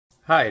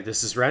Hi,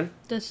 this is Ren.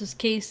 This is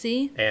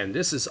KC. And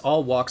this is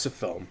All Walks of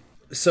Film.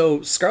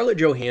 So, Scarlett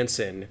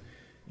Johansson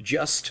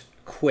just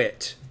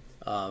quit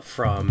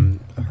from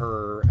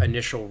her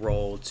initial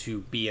role to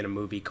be in a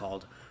movie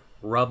called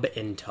Rub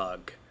and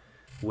Tug,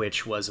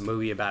 which was a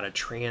movie about a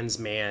trans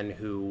man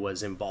who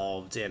was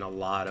involved in a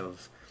lot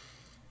of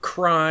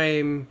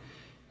crime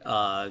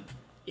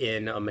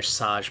in a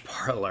massage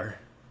parlor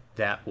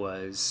that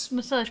was...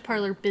 Massage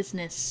parlor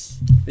business.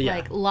 Yeah.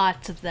 Like,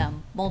 lots of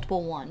them.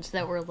 Multiple ones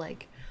that were,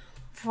 like,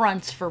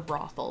 fronts for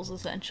brothels,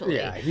 essentially.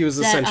 Yeah, he was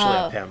essentially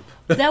a pimp.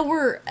 That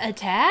were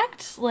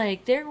attacked.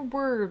 Like, there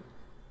were,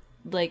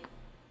 like,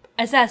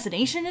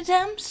 assassination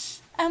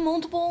attempts at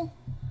multiple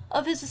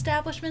of his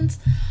establishments.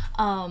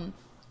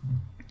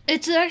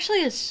 It's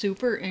actually a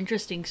super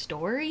interesting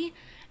story,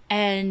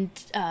 and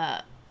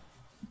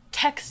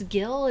Tex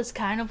Gill is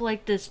kind of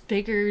like this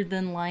bigger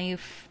than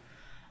life,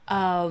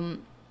 how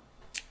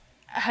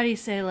do you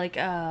say, like,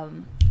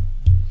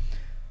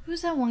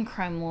 who's that one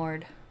crime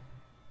lord?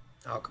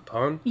 Al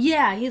Capone?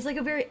 Yeah, he's like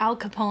a very Al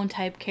Capone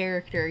type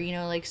character, you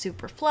know, like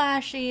super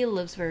flashy,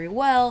 lives very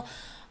well,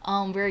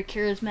 very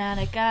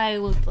charismatic guy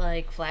with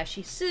like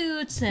flashy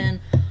suits and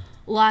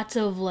lots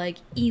of like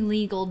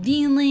illegal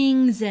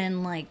dealings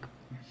and like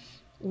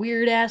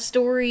weird ass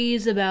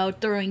stories about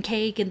throwing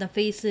cake in the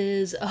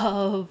faces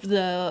of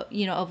the,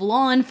 you know, of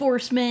law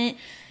enforcement,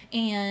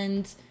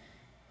 and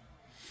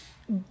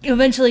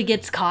eventually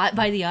gets caught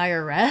by the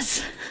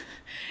IRS.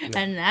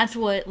 And that's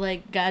what,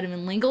 like, got him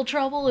in legal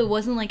trouble. It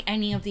wasn't, like,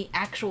 any of the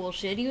actual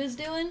shit he was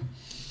doing.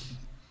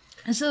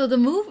 And so the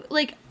movie,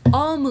 like,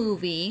 a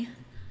movie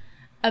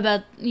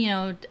about, you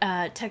know,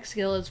 Tex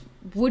Gill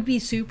would be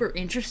super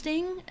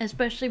interesting,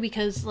 especially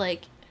because,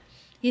 like,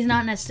 he's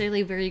not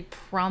necessarily a very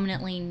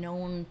prominently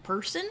known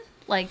person.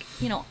 Like,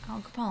 you know, Al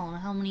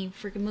Capone. How many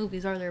freaking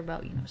movies are there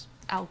about, you know,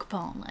 Al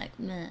Capone? Like,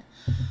 meh.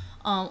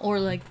 Or,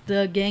 like,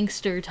 the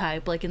gangster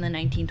type, like, in the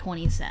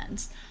 1920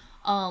 sense.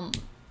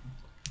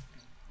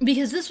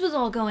 Because this was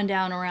all going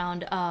down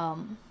around, I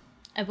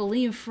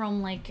believe,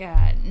 from, like,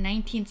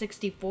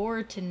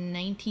 1964 to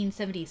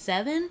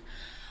 1977.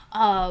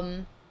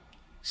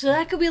 So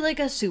that could be, like,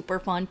 a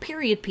super fun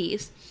period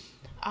piece.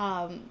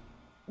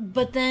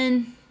 But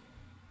then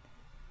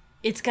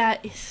it's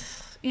got,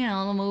 you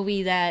know, the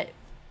movie that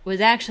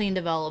was actually in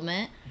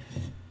development,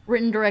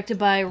 written, directed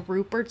by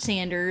Rupert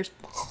Sanders,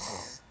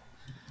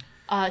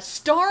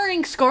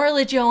 starring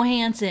Scarlett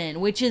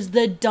Johansson, which is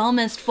the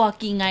dumbest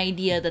fucking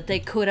idea that they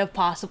could have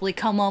possibly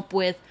come up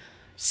with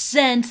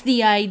since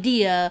the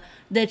idea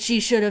that she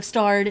should have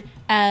starred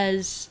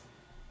as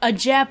a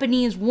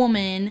Japanese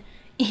woman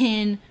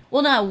in,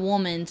 well, not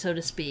woman, so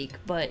to speak,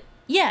 but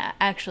yeah,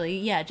 actually,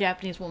 yeah,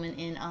 Japanese woman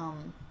in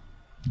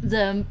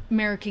the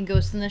American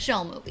Ghost in the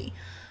Shell movie.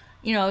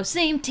 You know,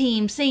 same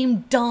team,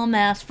 same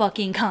dumbass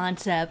fucking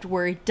concept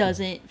where it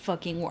doesn't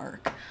fucking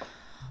work.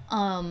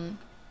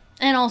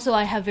 And also,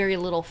 I have very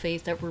little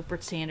faith that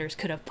Rupert Sanders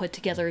could have put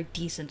together a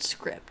decent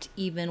script,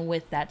 even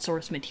with that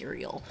source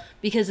material.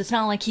 Because it's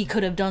not like he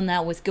could have done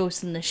that with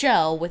Ghost in the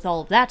Shell, with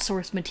all of that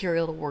source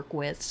material to work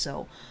with,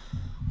 so...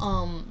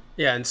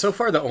 Yeah, and so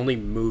far the only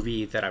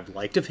movie that I've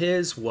liked of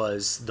his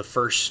was the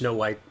first Snow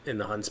White and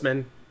the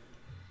Huntsman.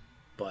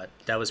 But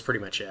that was pretty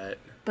much it.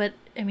 But,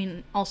 I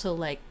mean, also,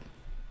 like,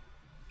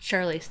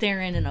 Charlize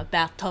Theron in a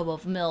bathtub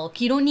of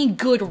milk. You don't need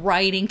good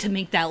writing to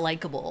make that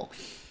likable.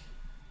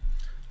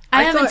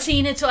 I haven't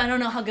seen it, so I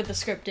don't know how good the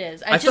script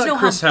is. I just know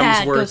how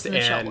bad Ghost in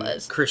the Shell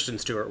was. Kristen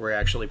Stewart were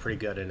actually pretty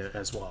good in it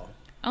as well.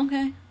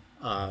 Okay.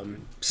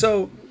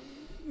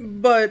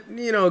 But,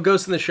 you know,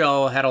 Ghost in the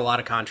Shell had a lot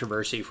of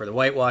controversy for the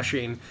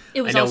whitewashing.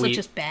 It was also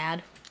just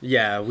bad.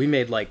 Yeah, we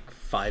made like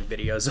 5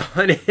 videos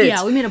on it.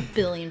 Yeah, we made a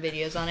billion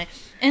videos on it.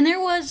 And there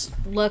was,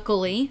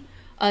 luckily,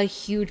 a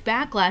huge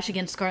backlash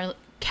against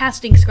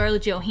casting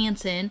Scarlett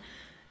Johansson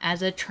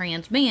as a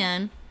trans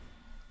man,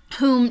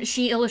 whom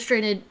she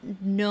illustrated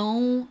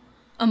no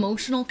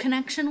emotional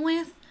connection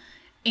with,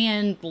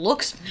 and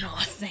looks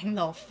nothing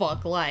the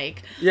fuck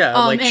like. Yeah,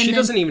 like, she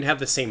doesn't even have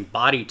the same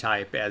body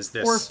type as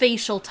this. Or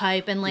facial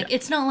type, and, like,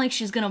 It's not like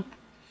she's gonna...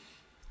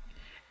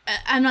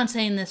 I'm not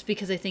saying this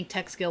because I think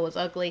Tex Gill was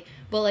ugly,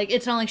 but, like,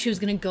 it's not like she was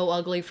gonna go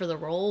ugly for the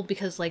role,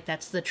 because, like,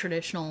 that's the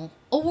traditional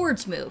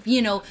awards move.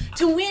 You know,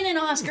 to win an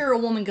Oscar, a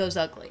woman goes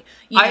ugly.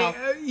 You know?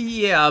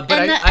 Yeah,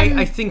 but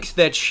I think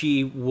that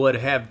she would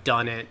have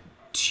done it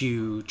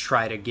to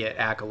try to get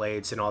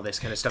accolades and all this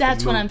kind of stuff.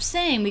 That's what I'm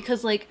saying,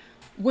 because, like,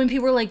 when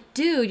people are like,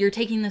 dude, you're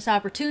taking this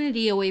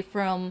opportunity away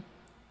from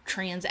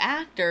trans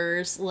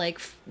actors,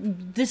 like,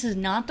 this is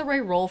not the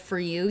right role for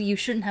you, you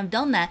shouldn't have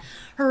done that.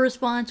 Her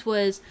response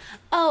was,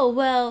 oh,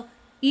 well,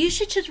 you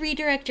should just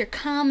redirect your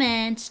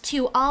comments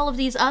to all of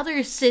these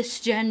other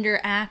cisgender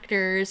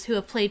actors who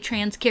have played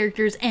trans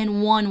characters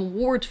and won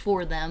awards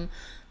for them.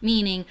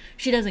 Meaning,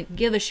 she doesn't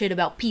give a shit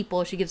about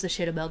people, she gives a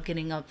shit about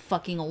getting a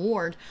fucking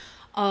award.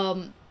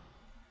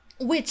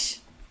 Which,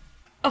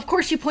 of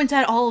course, she points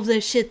out all of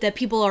this shit that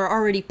people are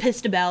already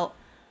pissed about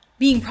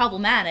being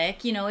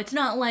problematic. You know, it's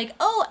not like,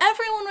 oh,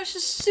 everyone was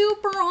just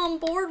super on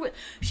board with...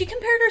 She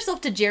compared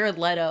herself to Jared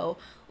Leto.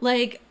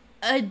 Like,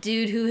 a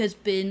dude who has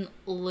been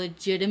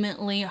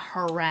legitimately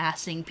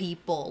harassing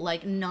people,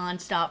 like,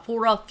 nonstop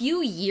for a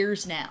few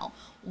years now.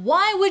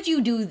 Why would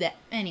you do that?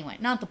 Anyway,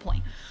 not the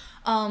point.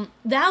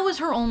 That was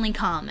her only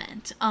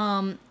comment.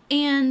 And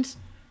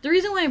the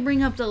reason why I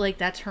bring up that, like,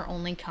 that's her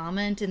only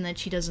comment and that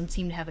she doesn't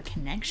seem to have a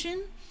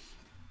connection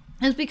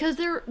is because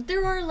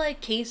there are,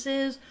 like,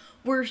 cases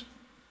where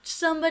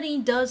somebody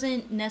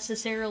doesn't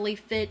necessarily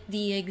fit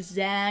the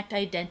exact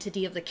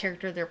identity of the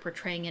character they're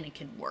portraying and it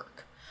can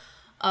work.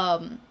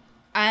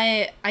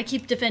 I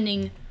keep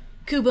defending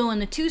Kubo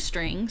and the Two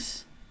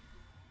Strings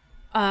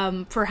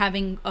for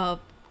having a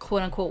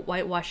quote-unquote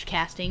whitewashed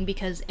casting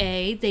because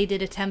A, they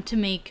did attempt to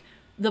make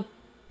the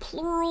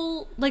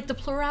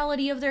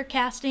plurality of their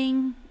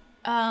casting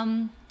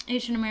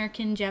Asian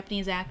American,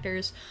 Japanese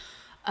actors,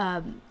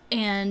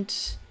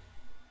 and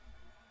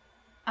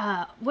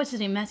what's his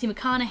name, Matthew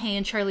McConaughey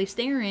and Charlize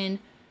Theron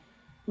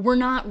were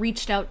not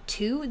reached out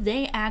to.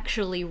 They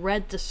actually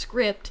read the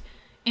script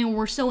and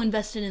were so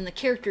invested in the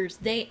characters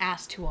they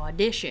asked to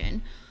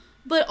audition.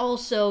 But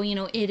also, you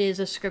know, it is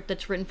a script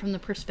that's written from the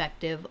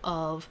perspective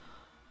of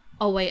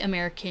a white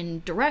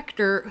American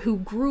director who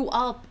grew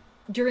up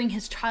during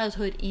his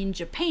childhood in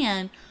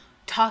Japan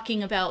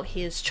talking about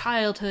his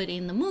childhood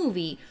in the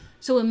movie.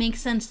 So it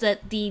makes sense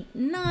that the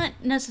not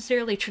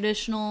necessarily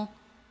traditional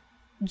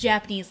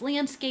Japanese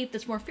landscape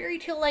that's more fairy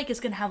tale-like is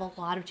going to have a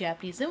lot of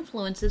Japanese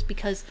influences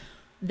because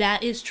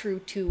that is true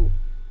to,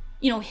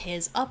 you know,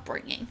 his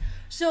upbringing.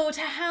 So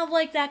to have,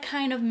 like, that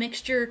kind of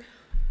mixture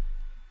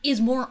is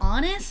more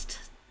honest,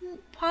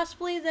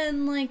 possibly,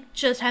 than, like,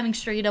 just having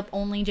straight-up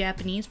only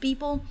Japanese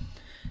people.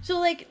 So,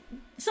 like,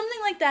 something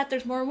like that,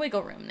 there's more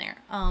wiggle room there.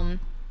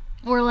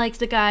 Or, like,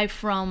 the guy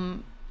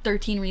from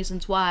 13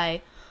 Reasons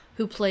Why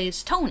who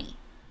plays Tony.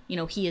 You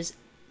know, he is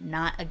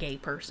not a gay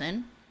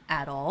person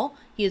at all.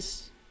 He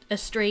is a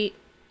straight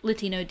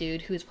Latino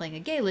dude who is playing a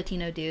gay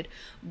Latino dude,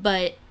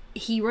 but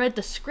he read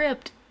the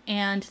script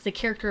and the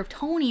character of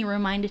Tony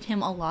reminded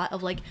him a lot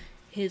of, like,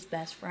 his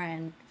best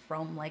friend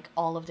from, like,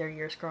 all of their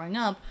years growing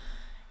up.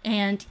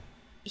 And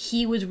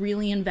he was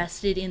really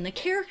invested in the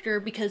character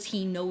because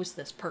he knows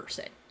this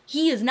person.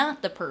 He is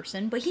not the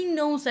person, but he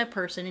knows that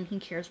person and he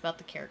cares about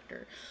the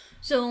character.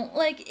 So,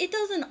 like, it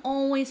doesn't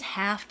always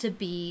have to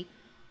be,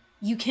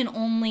 you can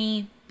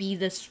only be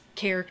this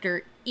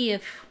character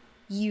if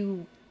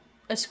you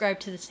ascribe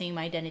to the same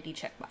identity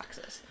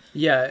checkboxes.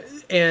 Yeah,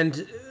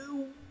 and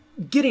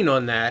getting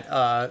on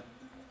that,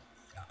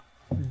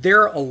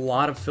 there are a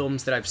lot of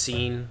films that I've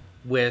seen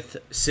with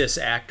cis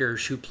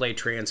actors who play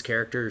trans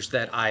characters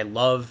that I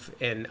love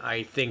and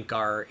I think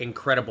are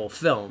incredible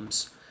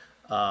films.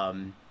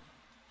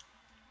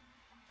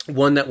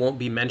 One that won't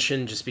be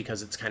mentioned just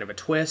because it's kind of a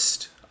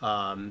twist,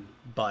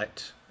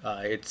 but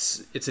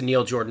it's a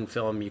Neil Jordan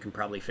film. You can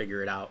probably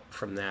figure it out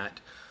from that.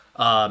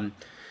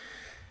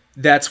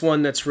 That's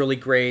one that's really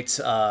great.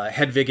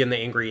 Hedwig and the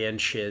Angry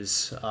Inch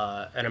is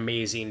an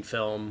amazing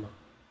film.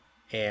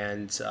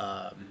 And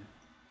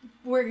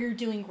where you're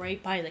doing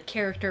right by the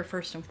character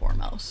first and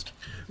foremost.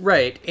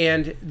 Right.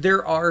 And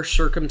there are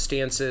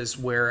circumstances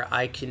where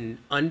I can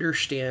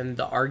understand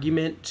the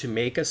argument to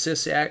make a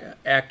cis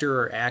actor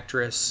or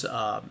actress,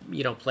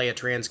 play a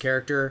trans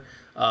character.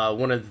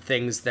 One of the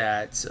things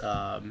that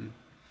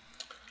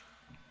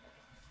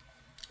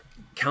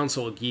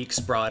Council of Geeks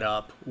brought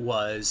up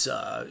was,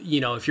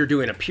 if you're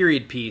doing a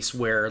period piece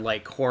where,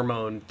 like,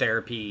 hormone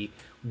therapy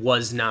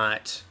was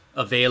not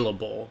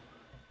available,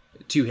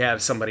 to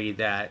have somebody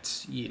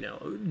that,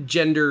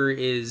 gender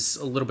is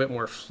a little bit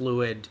more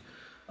fluid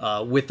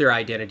with their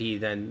identity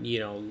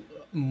than,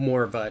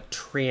 more of a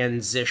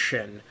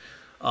transition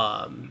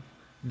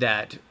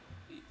that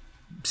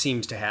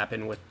seems to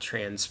happen with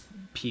trans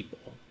people.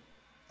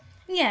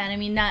 Yeah, and I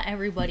mean, not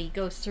everybody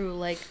goes through,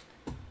 like,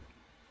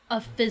 a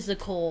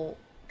physical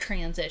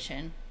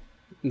transition.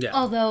 Yeah.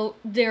 Although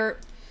there's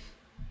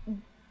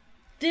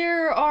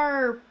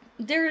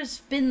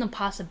been the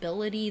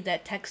possibility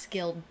that Tech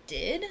Skill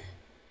did.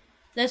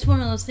 That's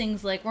one of those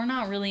things, like, we're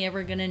not really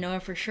ever gonna know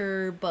it for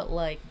sure, but,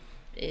 like,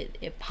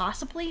 it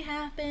possibly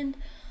happened.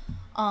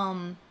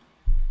 And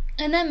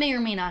that may or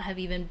may not have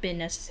even been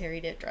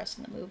necessary to address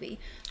in the movie.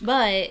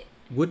 But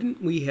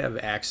wouldn't we have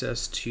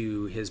access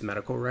to his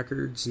medical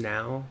records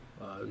now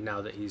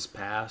that he's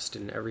passed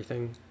and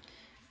everything?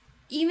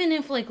 Even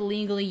if, like,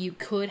 legally you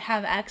could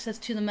have access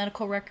to the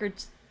medical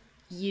records,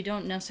 you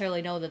don't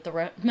necessarily know that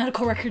the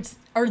medical records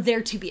are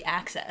there to be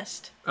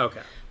accessed.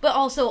 Okay. But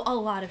also, a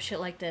lot of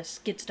shit like this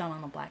gets done on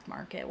the black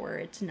market, where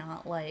it's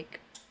not, like,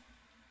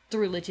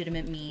 through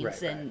legitimate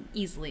means and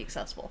easily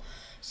accessible.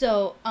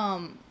 So,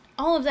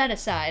 all of that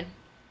aside,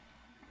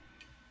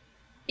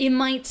 it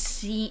might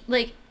seem,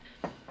 like,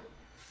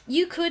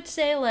 you could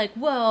say, like,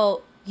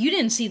 well, you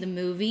didn't see the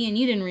movie and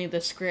you didn't read the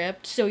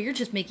script, so you're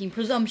just making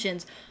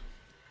presumptions.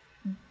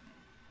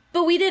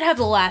 But we did have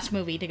the last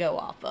movie to go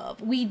off of.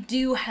 We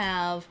do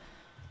have,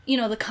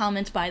 the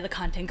comments by the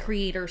content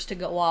creators to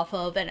go off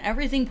of, and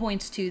everything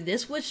points to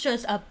this was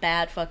just a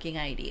bad fucking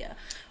idea.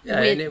 Yeah,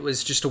 and it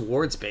was just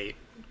awards bait.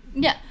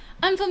 Yeah.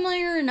 I'm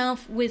familiar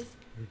enough with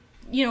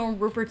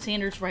Rupert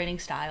Sanders' writing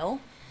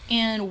style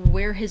and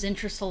where his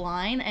interests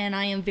align, and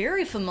I am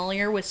very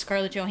familiar with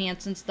Scarlett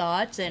Johansson's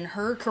thoughts and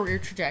her career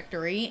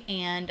trajectory,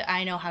 and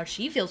I know how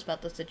she feels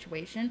about the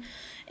situation,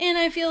 and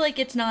I feel like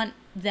it's not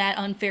that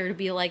unfair to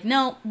be like,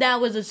 no, that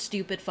was a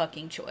stupid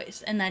fucking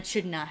choice, and that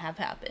should not have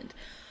happened.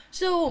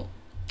 So,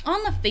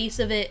 on the face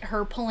of it,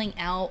 her pulling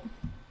out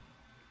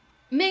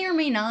may or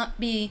may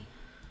not be...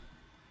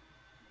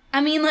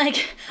 I mean,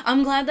 like,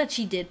 I'm glad that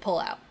she did pull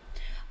out.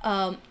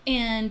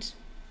 And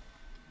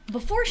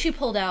before she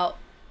pulled out,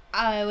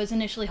 I was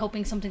initially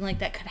hoping something like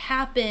that could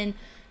happen,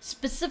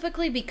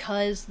 specifically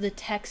because the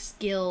tech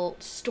skill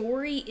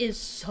story is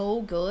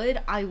so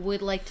good. I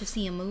would like to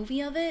see a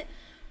movie of it,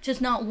 just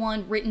not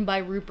one written by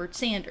Rupert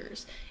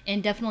Sanders,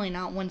 and definitely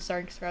not one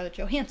starring Scarlett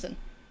Johansson.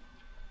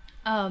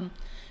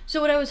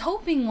 So what I was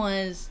hoping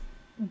was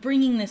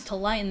bringing this to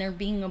light and there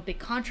being a big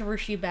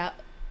controversy about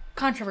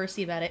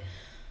it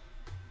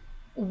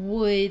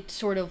would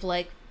sort of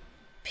like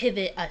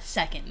pivot a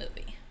second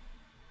movie.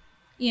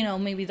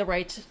 Maybe the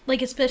rights,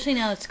 like, especially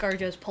now that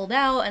ScarJo's pulled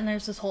out, and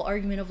there's this whole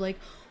argument of, like,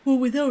 well,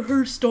 without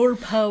her star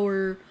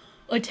power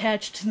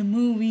attached to the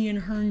movie and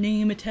her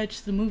name attached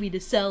to the movie to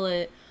sell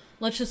it,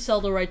 let's just sell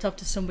the rights off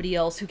to somebody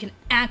else who can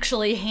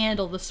actually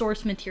handle the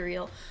source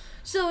material.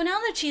 So now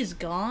that she's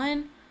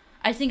gone,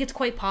 I think it's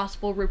quite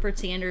possible Rupert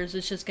Sanders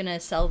is just gonna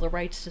sell the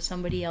rights to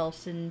somebody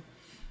else, and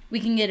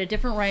we can get a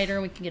different writer,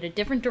 and we can get a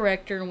different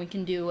director, and we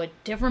can do a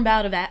different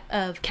bout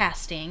of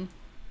casting.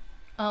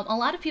 A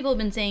lot of people have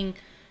been saying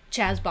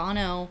Chaz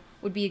Bono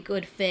would be a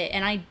good fit,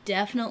 and I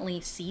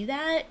definitely see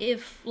that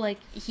if, like,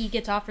 he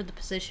gets offered the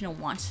position and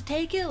wants to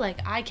take it.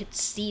 Like, I could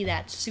see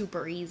that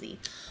super easy.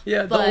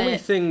 Yeah, the only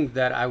thing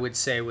that I would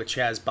say with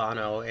Chaz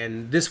Bono,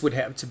 and this would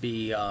have to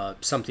be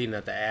something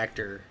that the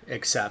actor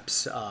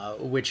accepts,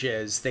 which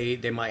is they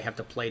might have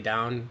to play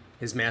down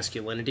his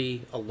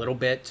masculinity a little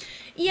bit.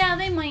 Yeah,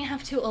 they might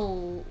have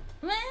to,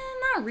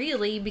 not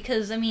really,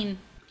 because, I mean,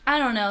 I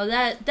don't know,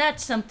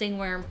 that's something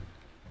where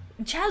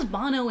Chaz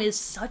Bono is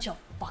such a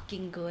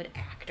fucking good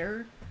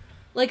actor.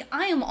 Like,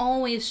 I am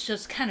always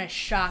just kind of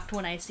shocked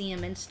when I see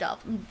him and stuff,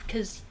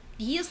 because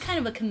he is kind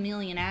of a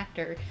chameleon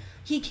actor.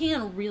 He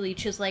can't really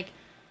just, like,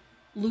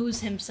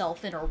 lose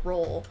himself in a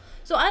role.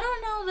 So I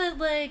don't know that,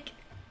 like,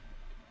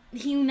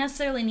 he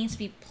necessarily needs to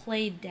be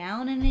played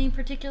down in any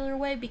particular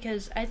way,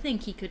 because I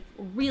think he could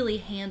really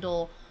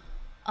handle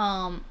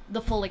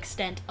the full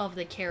extent of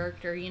the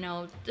character,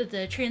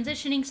 the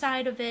transitioning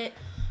side of it,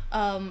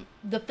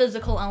 the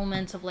physical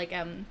elements of, like,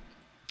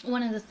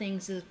 one of the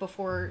things is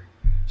before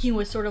he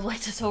was sort of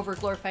like this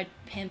over-glorified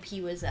pimp, he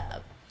was,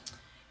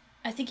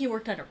 I think he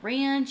worked at a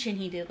ranch, and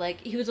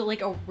he was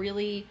a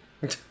really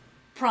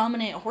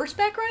prominent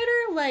horseback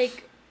rider,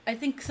 like, I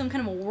think some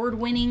kind of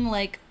award-winning,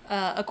 like,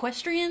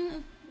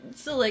 equestrian,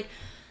 so, like,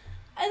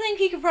 I think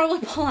he could probably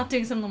pull off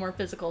doing some of the more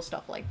physical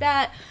stuff like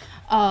that.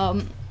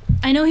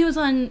 I know he was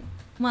on,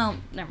 well,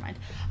 never mind,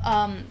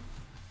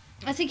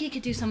 I think he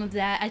could do some of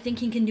that. I think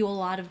he can do a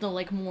lot of the,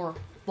 like, more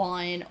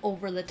fun,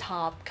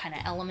 over-the-top kind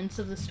of elements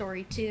of the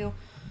story, too.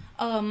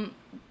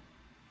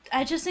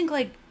 I just think,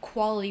 like,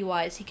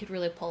 quality-wise, he could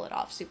really pull it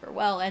off super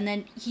well. And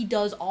then he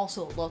does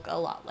also look a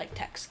lot like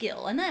Tech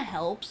Skill, and that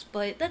helps,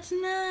 but that's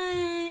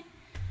not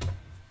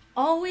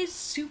always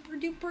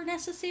super-duper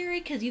necessary,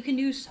 because you can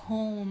do so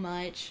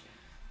much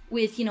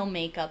with,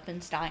 makeup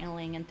and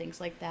styling and things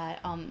like that.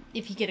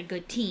 If you get a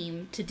good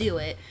team to do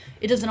it,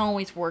 it doesn't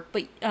always work,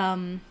 but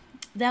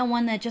that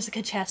one that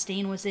Jessica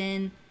Chastain was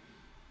in,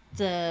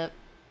 the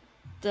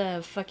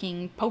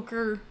fucking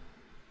poker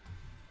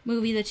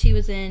movie that she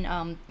was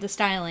in, the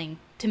styling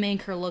to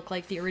make her look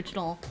like the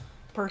original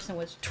person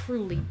was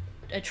truly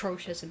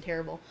atrocious and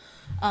terrible.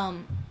 But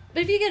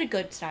if you get a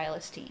good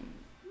stylist team,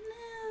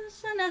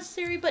 it's not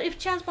necessary, but if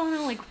Chaz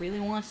Bono, like, really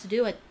wants to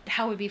do it,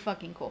 that would be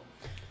fucking cool.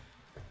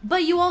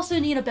 But you also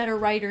need a better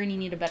writer, and you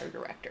need a better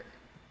director.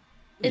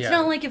 It's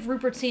not like if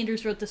Rupert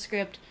Sanders wrote the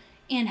script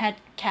and had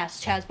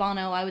cast Chaz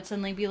Bono, I would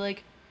suddenly be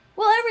like,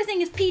 well,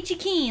 everything is peachy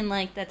keen.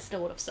 Like, that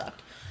still would have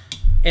sucked.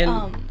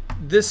 And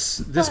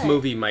this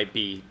movie might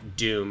be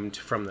doomed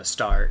from the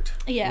start,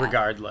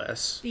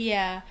 regardless.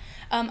 Yeah.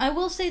 I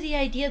will say the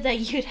idea that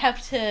you'd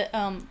have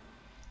to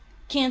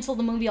cancel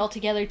the movie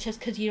altogether just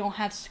because you don't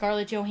have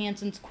Scarlett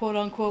Johansson's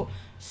quote-unquote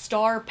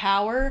star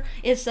power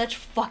is such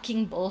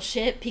fucking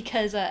bullshit,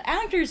 because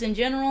actors in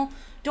general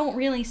don't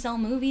really sell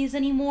movies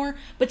anymore,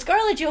 but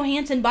Scarlett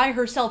Johansson by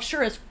herself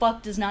sure as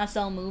fuck does not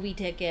sell movie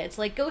tickets.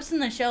 Like, Ghost in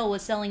the Shell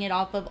was selling it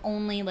off of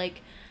only,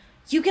 like,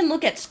 you can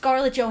look at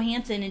Scarlett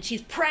Johansson and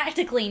she's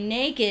practically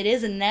naked,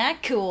 isn't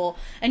that cool?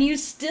 And you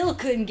still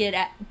couldn't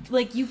get,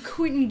 you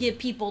couldn't get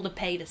people to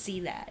pay to see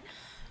that.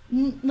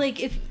 Like,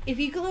 if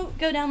you go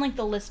down, like,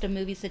 the list of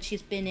movies that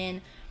she's been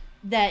in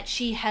that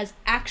she has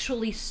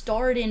actually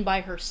starred in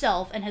by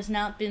herself and has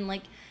not been,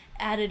 like,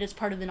 added as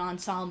part of an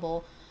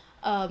ensemble,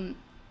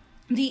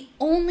 the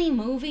only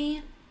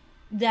movie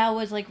that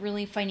was, like,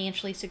 really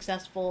financially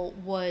successful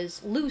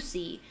was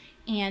Lucy,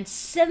 and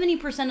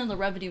 70% of the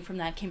revenue from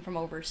that came from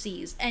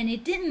overseas, and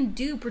it didn't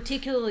do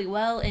particularly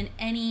well in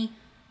any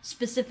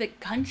specific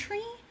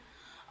country.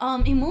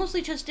 It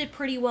mostly just did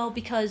pretty well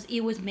because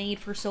it was made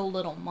for so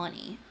little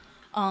money,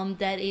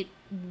 that it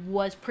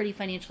was pretty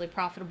financially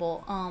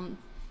profitable.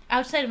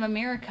 Outside of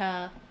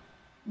America,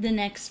 the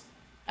next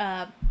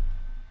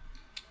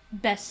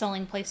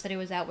best-selling place that it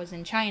was at was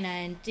in China,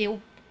 and it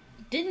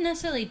didn't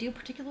necessarily do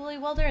particularly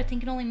well there. I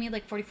think it only made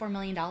like $44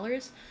 million.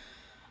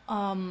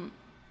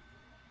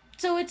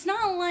 So it's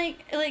not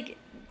like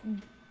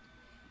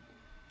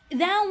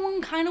that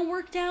one kind of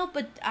worked out,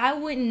 but I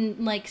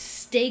wouldn't like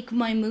stake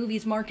my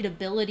movie's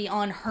marketability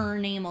on her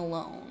name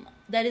alone.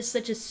 That is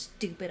such a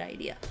stupid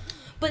idea.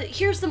 But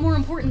here's the more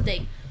important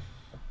thing.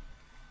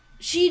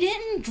 She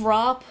didn't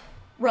drop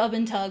Rub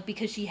and Tug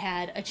because she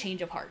had a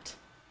change of heart.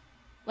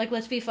 Like,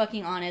 let's be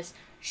fucking honest.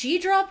 She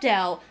dropped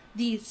out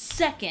the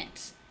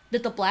second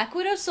that the Black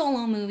Widow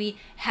solo movie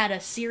had a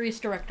serious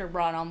director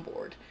brought on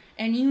board.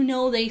 And you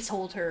know they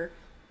told her,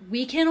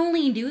 we can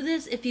only do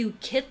this if you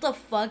get the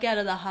fuck out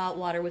of the hot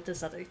water with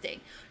this other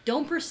thing.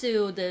 Don't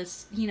pursue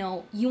this, you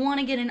want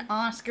to get an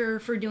Oscar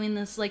for doing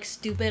this, like,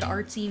 stupid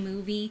artsy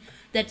movie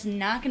that's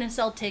not going to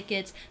sell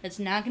tickets, that's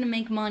not going to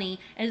make money,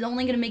 and is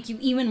only going to make you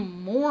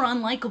even more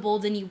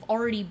unlikable than you've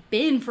already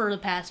been for the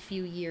past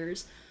few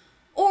years.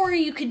 Or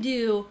you could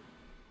do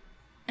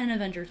an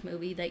Avengers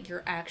movie that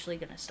you're actually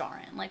going to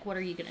star in. Like, what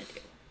are you going to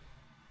do?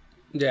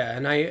 Yeah,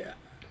 and I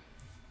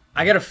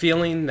got a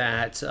feeling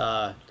that,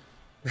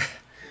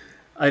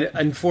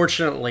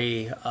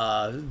 unfortunately,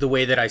 the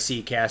way that I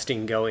see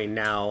casting going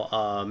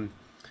now,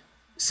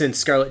 since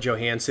Scarlett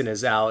Johansson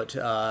is out,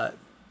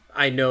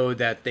 I know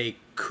that they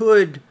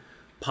could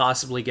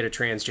possibly get a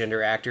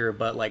transgender actor,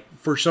 but, like,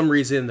 for some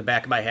reason in the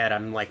back of my head,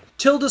 I'm like,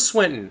 Tilda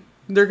Swinton.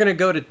 They're gonna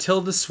go to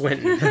Tilda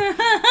Swinton.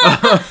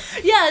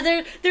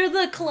 Yeah, they're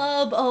the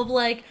club of,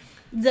 like,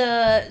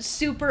 the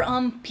super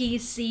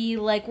PC,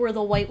 like, we're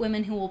the white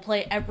women who will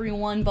play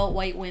everyone but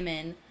white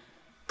women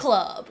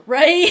club,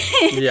 right?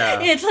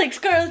 Yeah. It's like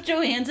Scarlett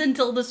Johansson,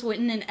 Tilda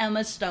Swinton, and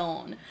Emma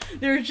Stone.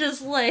 They're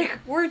just like,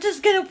 we're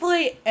just gonna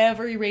play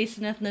every race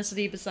and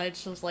ethnicity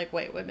besides just, like,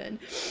 white women.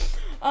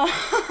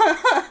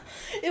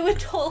 It would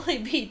totally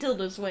be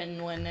Tilda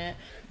Swinton, wouldn't it?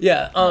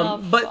 Yeah,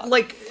 but,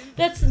 like...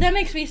 That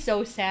makes me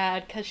so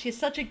sad, because she's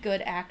such a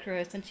good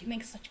actress, and she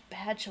makes such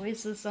bad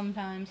choices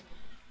sometimes.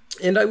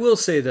 And I will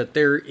say that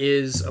there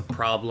is a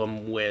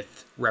problem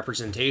with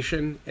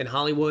representation in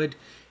Hollywood,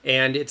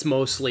 and it's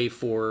mostly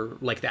for,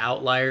 like, the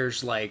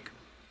outliers, like,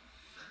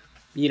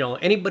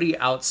 anybody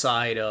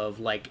outside of,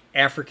 like,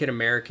 African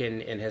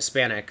American and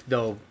Hispanic,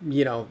 though,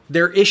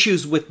 there are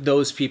issues with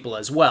those people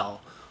as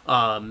well,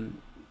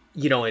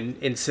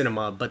 in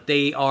cinema, but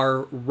they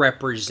are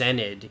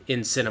represented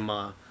in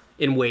cinema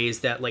in ways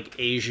that, like,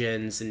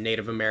 Asians and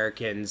Native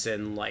Americans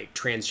and, like,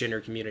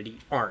 transgender community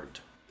aren't.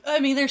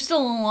 I mean, there's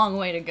still a long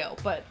way to go,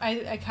 but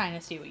I kind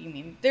of see what you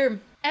mean.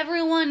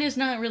 Everyone is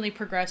not really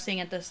progressing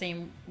at the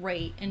same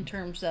rate in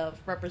terms of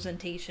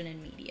representation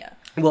in media.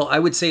 Well, I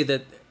would say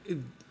that,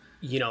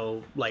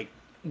 like,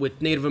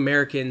 with Native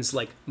Americans,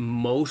 like,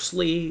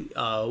 mostly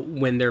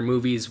when they're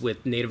movies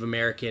with Native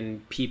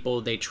American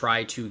people, they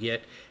try to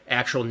get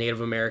actual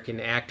Native American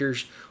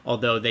actors,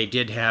 although they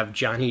did have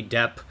Johnny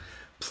Depp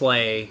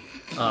play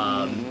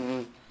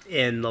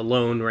in The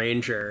Lone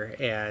Ranger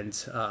and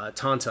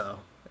Tonto.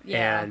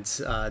 Yeah. And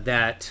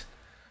that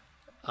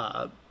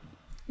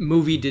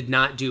movie did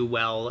not do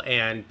well,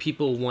 and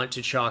people want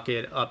to chalk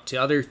it up to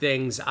other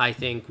things. I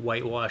think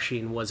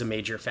whitewashing was a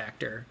major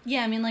factor.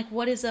 Yeah, I mean, like,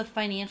 what is a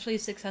financially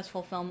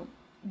successful film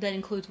that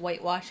includes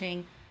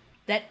whitewashing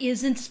that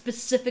isn't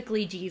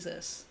specifically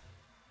Jesus?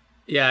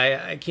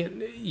 Yeah, I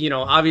can't,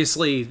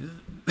 obviously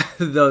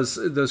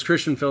those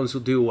Christian films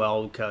will do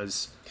well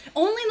because...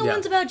 Only the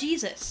ones about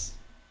Jesus.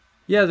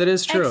 Yeah, that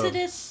is true.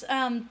 Exodus,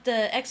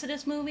 the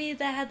Exodus movie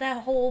that had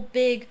that whole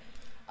big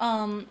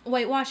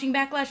whitewashing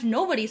backlash,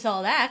 nobody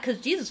saw that because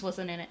Jesus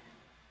wasn't in it.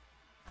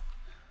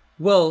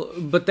 Well,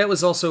 but that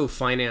was also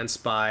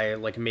financed by,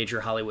 like, a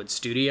major Hollywood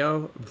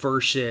studio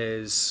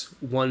versus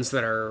ones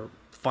that are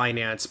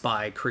financed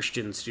by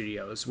Christian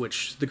studios,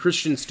 which the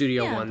Christian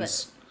studio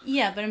ones...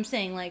 But I'm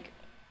saying, like,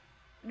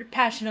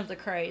 Passion of the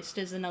Christ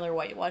is another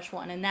whitewashed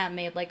one, and that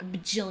made, like, a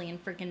bajillion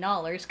freaking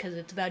dollars because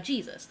it's about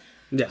Jesus.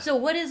 Yeah. So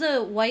what is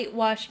a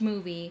whitewashed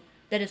movie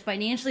that is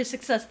financially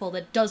successful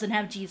that doesn't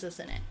have Jesus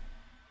in it?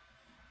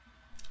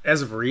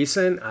 As of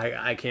recent,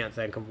 I can't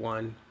think of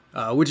one.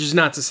 Which is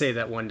not to say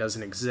that one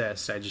doesn't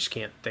exist. I just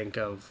can't think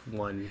of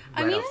one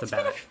off the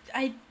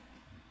bat.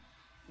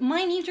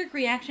 My knee-jerk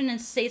reaction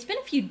is to say it's been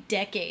a few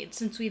decades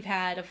since we've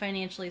had a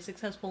financially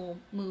successful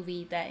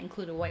movie that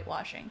included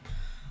whitewashing.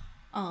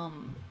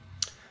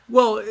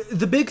 Well,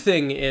 the big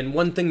thing, and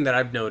one thing that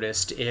I've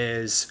noticed,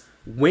 is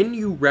when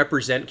you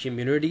represent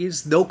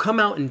communities, they'll come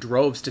out in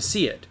droves to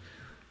see it.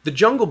 The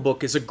Jungle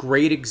Book is a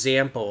great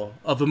example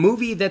of a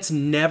movie that's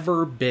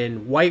never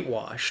been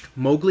whitewashed.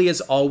 Mowgli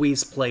is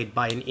always played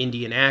by an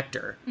Indian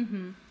actor,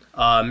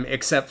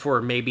 except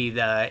for maybe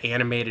the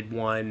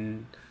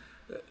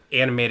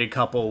animated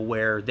couple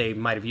where they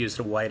might have used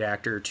a white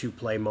actor to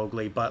play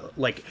Mowgli. But,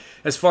 like,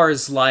 as far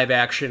as live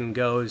action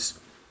goes,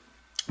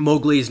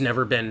 Mowgli's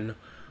never been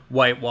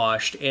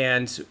whitewashed.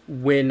 And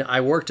when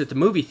I worked at the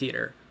movie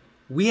theater,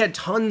 we had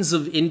tons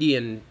of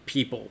Indian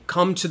people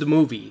come to the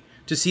movie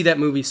to see that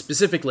movie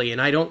specifically, and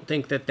I don't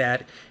think that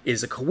that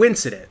is a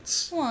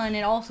coincidence. Well, and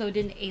it also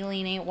didn't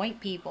alienate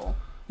white people.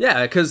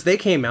 Yeah, because they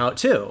came out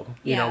too,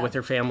 you know, Yeah. with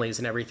their families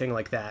and everything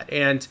like that.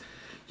 And,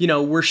 you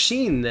know, we're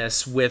seeing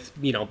this with,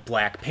 you know,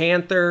 Black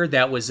Panther.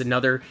 That was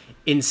another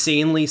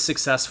insanely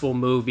successful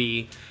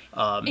movie.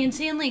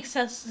 Insanely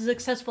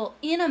successful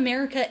in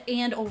America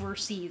and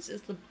overseas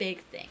is the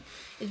big thing.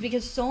 It's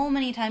because so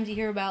many times you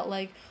hear about,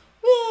 like,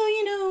 well,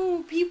 you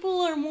know,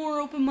 people are more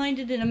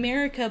open-minded in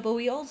America, but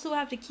we also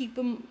have to keep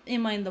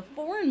in mind the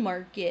foreign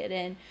market,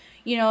 and,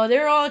 you know,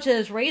 they're all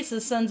just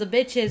racist sons of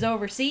bitches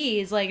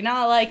overseas, like,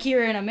 not like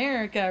here in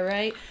America,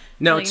 right?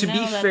 Now, like, to no,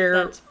 be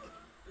fair...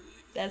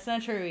 That's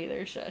not true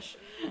either, shush.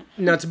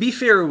 Now, to be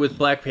fair with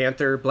Black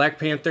Panther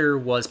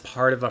was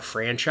part of a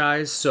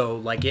franchise, so,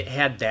 like, it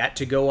had that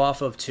to go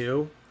off of,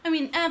 too. I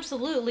mean,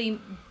 absolutely,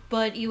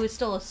 but it was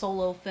still a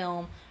solo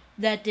film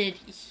that did,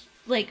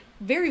 like,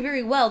 very,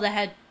 very well, that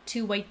had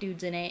two white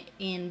dudes in it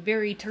in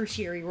very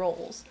tertiary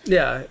roles.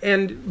 Yeah,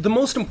 and the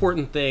most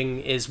important thing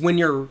is when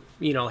you're,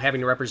 you know,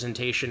 having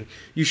representation,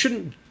 you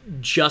shouldn't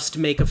just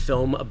make a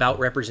film about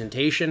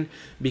representation,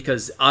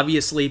 because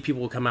obviously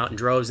people will come out in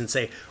droves and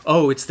say,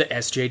 oh, it's the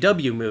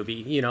SJW movie,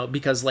 you know,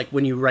 because, like,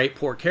 when you write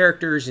poor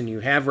characters and you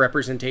have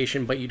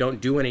representation but you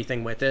don't do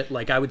anything with it,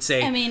 like, I would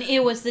say... I mean,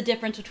 it was the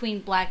difference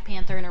between Black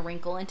Panther and A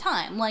Wrinkle in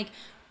Time. Like,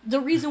 the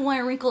reason why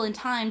A Wrinkle in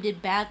Time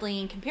did badly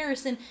in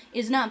comparison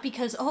is not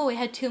because, oh, it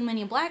had too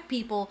many black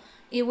people.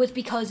 It was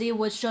because it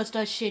was just a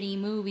shitty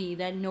movie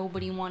that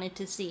nobody wanted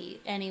to see.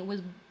 And it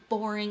was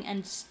boring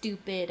and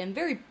stupid and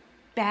very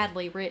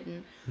badly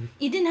written.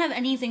 It didn't have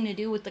anything to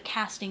do with the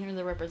casting or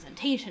the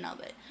representation of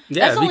it.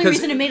 Yeah, that's the only because,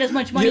 reason it made as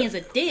much money as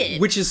it did.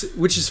 Which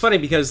is funny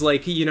because,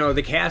 like, you know,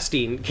 the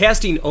casting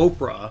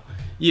Oprah,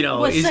 you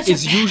know,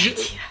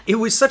 it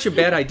was such a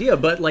bad idea,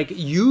 but, like,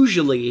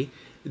 usually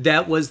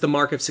that was the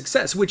mark of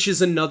success, which is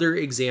another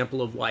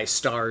example of why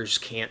stars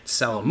can't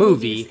sell a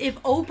movie.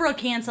 If Oprah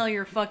can't sell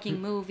your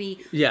fucking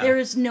movie, yeah. There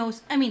is no...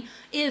 I mean,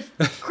 if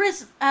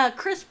Chris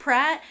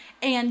Pratt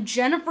and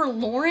Jennifer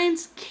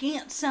Lawrence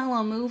can't sell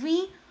a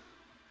movie,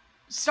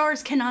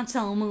 stars cannot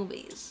sell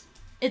movies.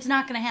 It's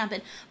not going to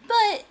happen.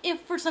 But if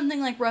for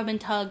something like Rub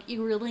and Tug,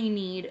 you really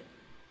need,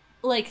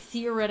 like,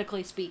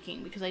 theoretically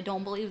speaking, because I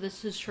don't believe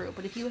this is true,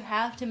 but if you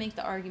have to make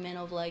the argument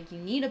of, like, you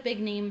need a big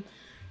name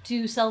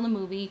to sell the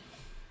movie,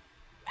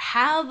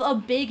 have a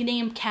big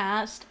name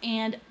cast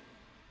and,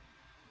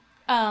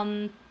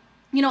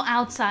 you know,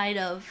 outside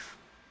of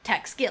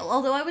Tex Gill.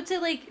 Although I would say,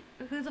 like,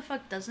 who the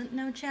fuck doesn't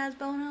know Chaz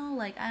Bono?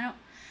 Like, I don't...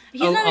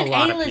 He's not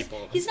an A-list...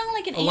 He's not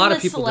like an A-list celebrity. A lot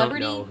of people don't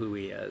know who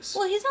he is.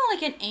 Well, he's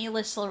not like an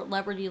A-list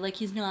celebrity. Like,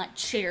 he's not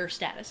Cher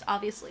status,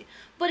 obviously.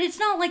 But it's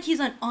not like he's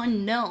an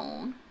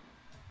unknown.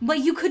 But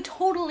you could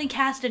totally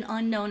cast an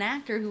unknown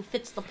actor who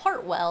fits the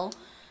part well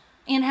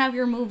and have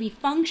your movie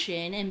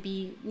function and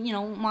be, you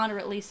know,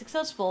 moderately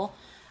successful.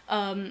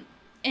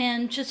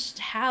 And just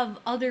have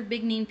other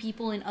big name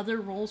people in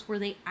other roles where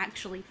they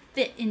actually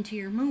fit into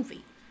your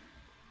movie.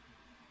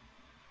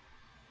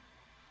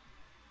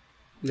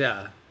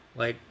 Yeah,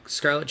 like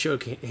Scarlett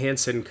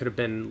Johansson could have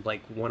been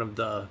like one of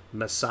the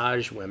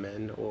massage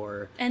women,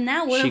 or and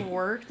that would have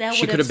worked. That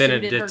she would could have been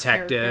a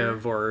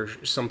detective or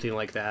something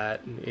like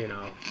that. You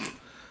know,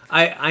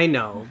 I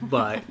know,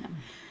 but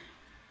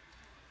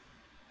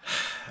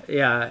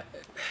yeah.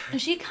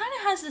 She kind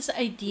of has this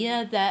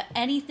idea that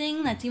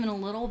anything that's even a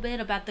little bit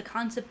about the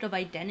concept of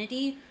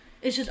identity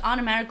is just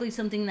automatically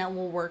something that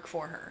will work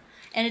for her.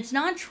 And it's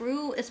not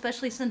true,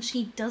 especially since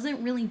she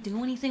doesn't really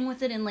do anything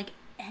with it in, like,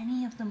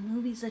 any of the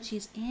movies that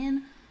she's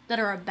in that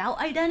are about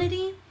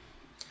identity.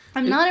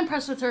 I'm not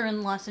impressed with her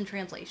in Lost in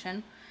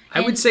Translation. I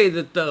would say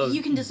that the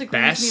you can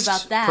disagree with me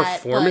about that,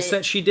 performance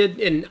that she did,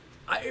 and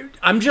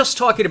I'm just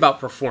talking about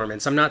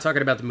performance. I'm not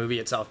talking about the movie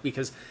itself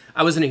because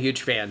I wasn't a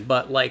huge fan,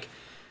 but, like,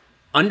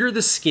 Under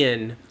the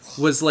Skin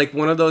was, like,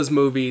 one of those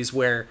movies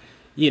where,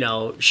 you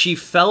know, she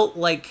felt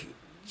like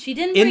she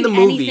didn't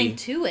bring anything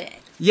to it.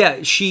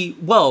 Yeah, she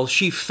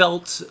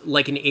felt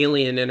like an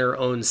alien in her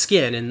own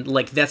skin, and,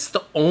 like, that's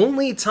the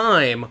only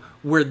time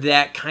where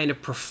that kind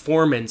of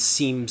performance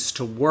seems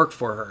to work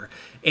for her.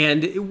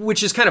 And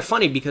which is kind of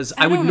funny because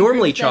I would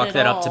normally chalk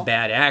that up to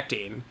bad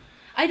acting.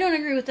 I don't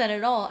agree with that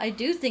at all. I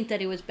do think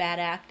that it was bad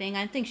acting.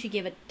 I think she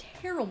gave a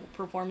terrible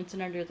performance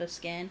in Under the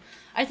Skin.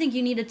 I think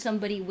you needed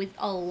somebody with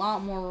a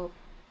lot more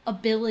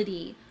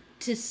ability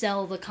to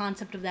sell the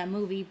concept of that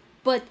movie.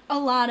 But a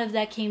lot of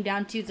that came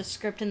down to the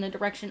script, and the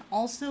direction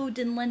also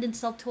didn't lend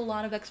itself to a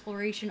lot of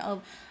exploration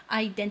of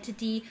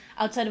identity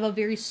outside of a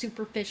very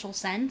superficial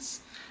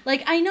sense.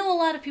 Like, I know a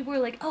lot of people are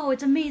like, oh,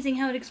 it's amazing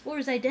how it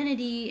explores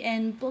identity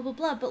and blah, blah,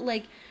 blah. But,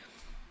 like,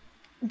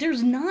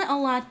 there's not a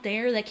lot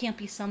there that can't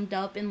be summed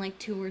up in, like,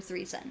 2 or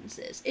 3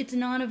 sentences. It's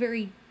not a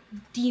very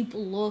deep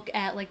look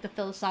at, like, the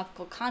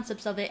philosophical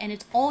concepts of it, and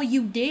it's all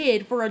you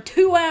did for a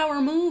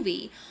 2-hour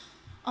movie.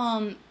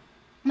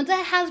 But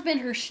that has been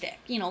her shtick.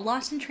 You know,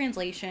 Lost in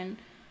Translation,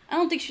 I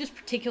don't think she's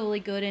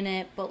particularly good in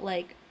it, but,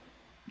 like,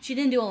 she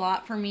didn't do a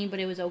lot for me, but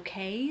it was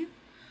okay.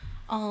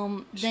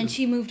 Then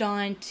she moved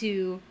on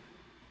to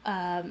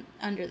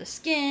Under the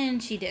Skin.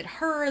 She did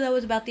Her, that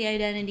was about the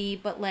identity,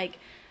 but like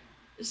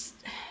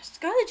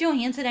Scarlett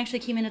Johansson actually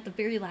came in at the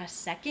very last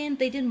second.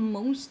 They did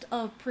most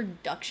of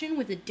production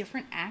with a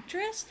different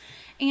actress,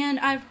 and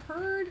I've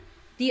heard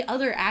the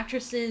other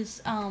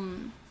actresses,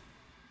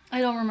 I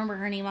don't remember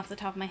her name off the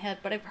top of my head,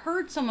 but I've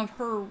heard some of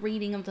her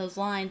reading of those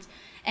lines,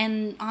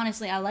 and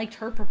honestly, I liked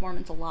her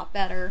performance a lot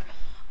better.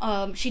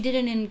 She did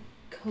it in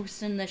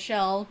Ghost in the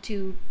Shell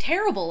to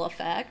terrible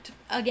effect,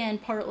 again,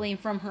 partly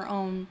from her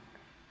own,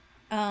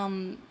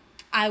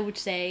 I would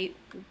say,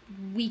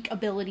 weak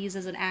abilities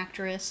as an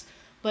actress,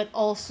 but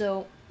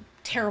also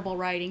terrible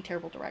writing,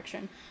 terrible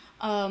direction.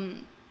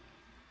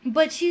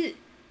 But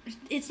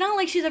it's not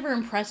like she's ever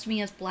impressed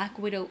me as Black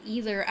Widow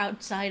either,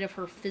 outside of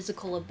her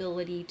physical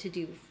ability to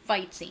do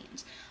fight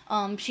scenes.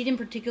 She didn't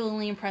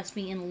particularly impress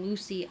me in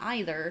Lucy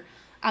either,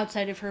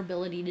 outside of her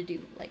ability to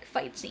do, like,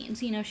 fight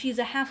scenes. You know, she's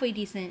a halfway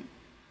decent...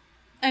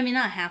 I mean,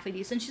 not halfway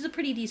decent. She's a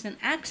pretty decent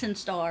action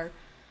star,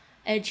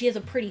 and she has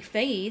a pretty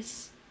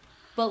face.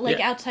 But, like,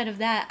 outside of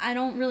that, I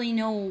don't really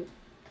know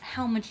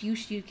how much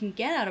use you can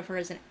get out of her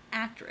as an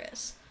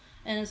actress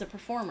and as a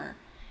performer.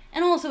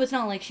 And also, it's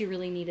not like she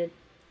really needed...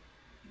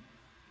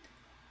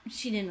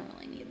 She didn't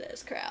really need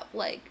this crap.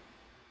 Like,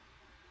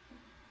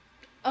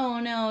 oh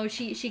no,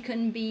 she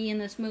couldn't be in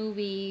this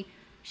movie.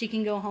 She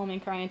can go home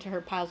and cry into her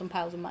piles and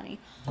piles of money.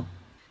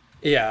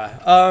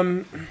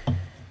 Yeah.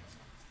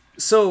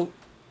 So,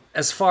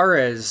 as far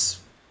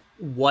as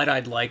what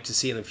I'd like to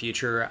see in the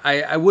future,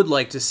 I would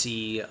like to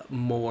see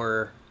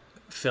more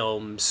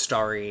films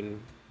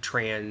starring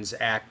trans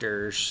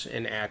actors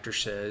and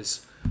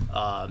actresses,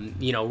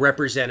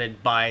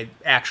 represented by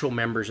actual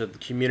members of the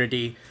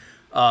community.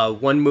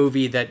 One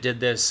movie that did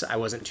this I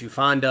wasn't too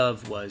fond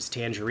of was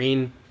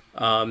Tangerine.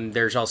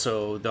 There's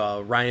also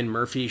the Ryan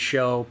Murphy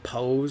show,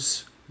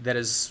 Pose, that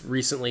has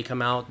recently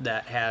come out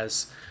that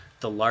has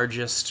the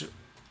largest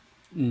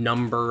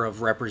number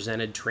of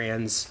represented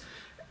trans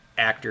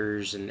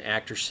actors and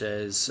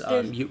actresses.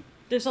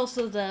 There's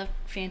also the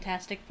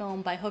fantastic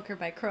film By Hook or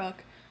By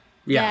Crook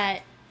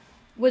that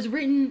was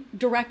written,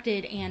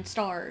 directed, and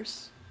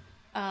stars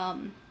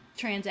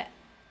trans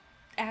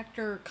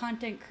actor,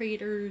 content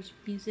creators,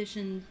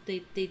 musicians.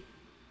 They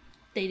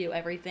do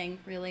everything,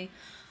 really.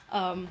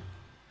 And,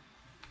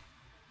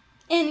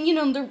 you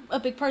know, a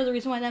big part of the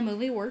reason why that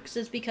movie works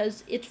is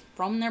because it's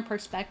from their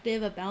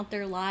perspective about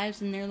their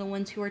lives, and they're the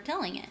ones who are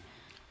telling it.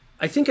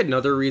 I think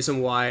another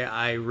reason why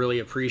I really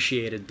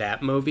appreciated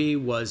that movie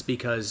was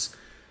because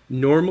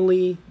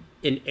normally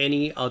in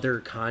any other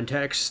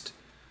context,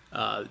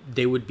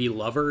 they would be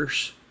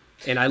lovers.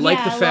 And I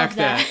like the fact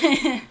that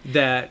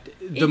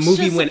the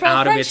movie went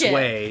out of its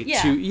way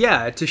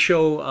to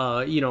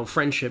show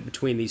friendship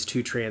between these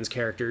two trans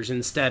characters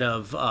instead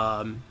of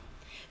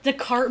the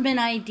Cartman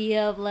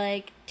idea of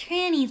like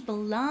trannies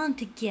belong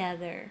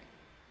together.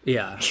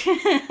 Yeah.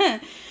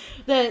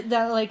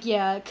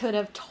 that could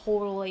have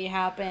totally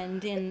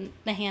happened in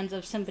the hands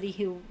of somebody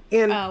who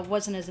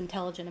wasn't as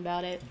intelligent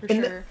about it, for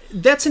sure.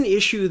 That's an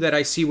issue that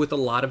I see with a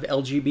lot of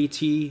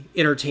LGBT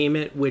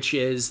entertainment, which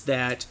is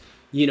that,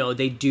 you know,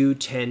 they do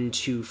tend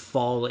to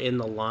fall in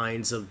the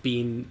lines of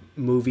being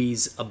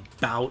movies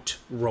about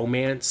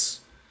romance.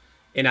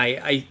 And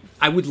I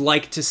would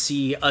like to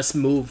see us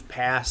move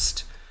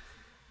past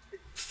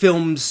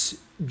films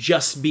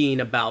just being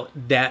about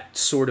that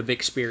sort of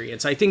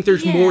experience. I think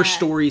there's more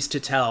stories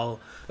to tell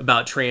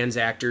about trans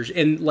actors,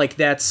 and like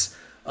that's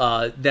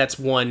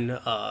one.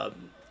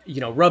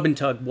 Rub and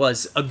Tug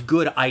was a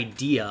good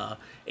idea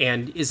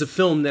and is a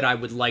film that I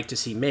would like to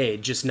see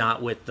made, just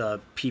not with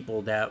the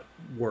people that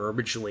were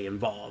originally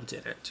involved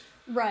in it.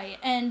 Right,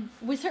 and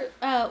with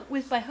her,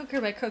 with By Hook or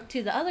By Crook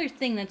too, the other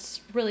thing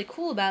that's really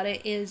cool about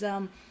it is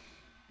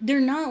they're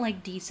not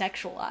like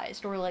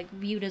desexualized or like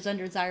viewed as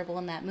undesirable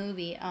in that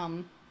movie.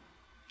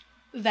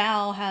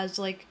 Val has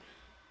like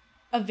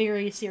a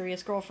very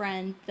serious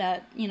girlfriend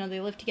that, you know, they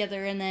live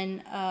together, and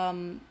then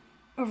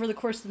over the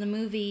course of the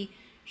movie,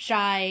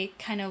 Shy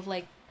kind of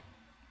like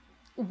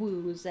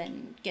woos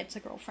and gets a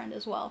girlfriend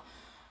as well.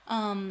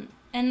 And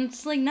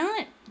it's like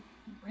not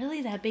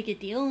really that big a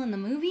deal in the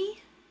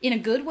movie in a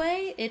good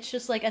way. It's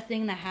just like a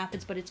thing that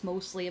happens, but it's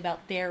mostly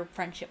about their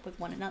friendship with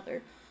one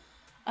another.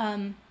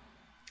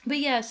 But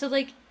yeah, so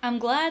like I'm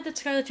glad that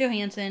Scarlett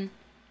Johansson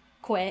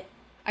quit.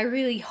 I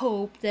really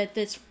hope that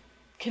this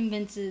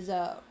convinces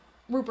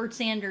Rupert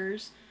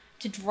Sanders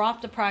to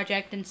drop the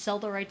project and sell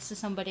the rights to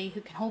somebody who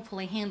can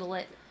hopefully handle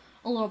it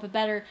a little bit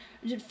better.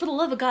 For the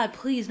love of God,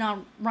 please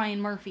not Ryan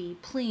Murphy.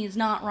 Please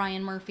not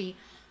Ryan Murphy.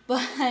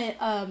 But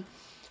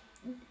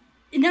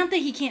not that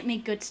he can't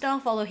make good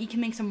stuff, although he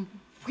can make some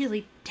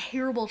really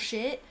terrible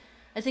shit.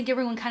 I think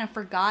everyone kind of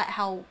forgot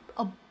how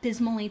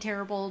abysmally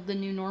terrible The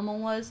New Normal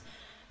was.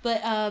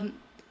 But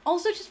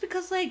also just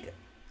because, like,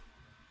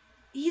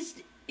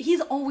 he's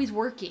always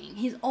working.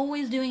 He's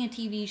always doing a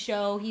TV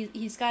show.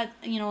 He's got,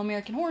 you know,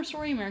 American Horror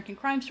Story, American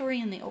Crime Story,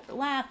 and they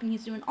overlap, and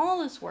he's doing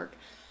all this work.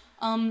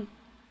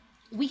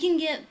 We can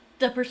get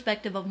the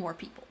perspective of more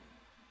people.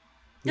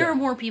 There are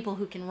more people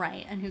who can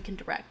write and who can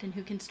direct and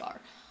who can star.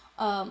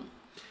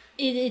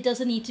 It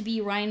doesn't need to be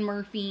Ryan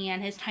Murphy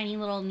and his tiny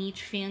little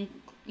niche fan,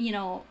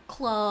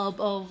 club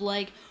of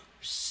like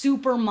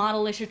super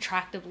modelish,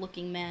 attractive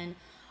looking men.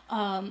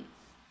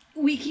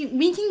 We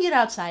can get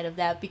outside of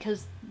that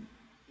because,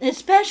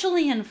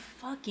 especially in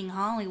fucking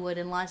Hollywood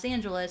and Los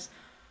Angeles,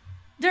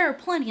 there are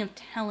plenty of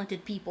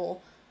talented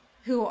people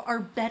who are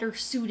better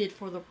suited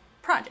for the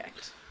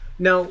project.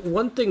 Now,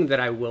 one thing that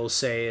I will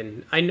say,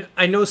 and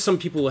I know some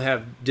people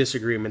have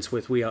disagreements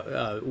with me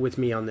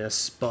on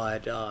this,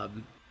 but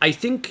I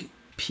think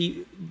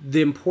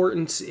the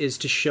importance is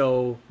to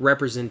show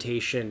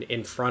representation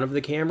in front of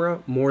the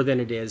camera more than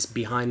it is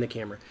behind the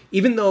camera.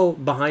 Even though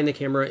behind the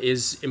camera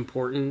is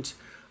important,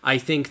 I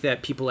think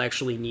that people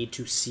actually need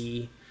to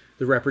see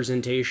the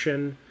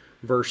representation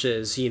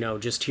versus,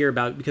 just hear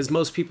about it, because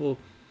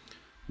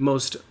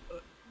most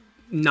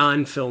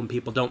non-film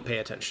people don't pay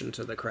attention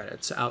to the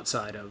credits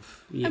outside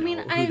of who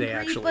they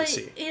actually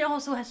see. It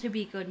also has to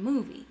be a good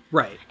movie,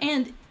 right?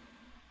 And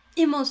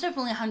it most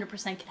definitely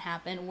 100% can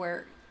happen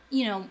where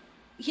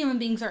human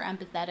beings are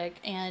empathetic.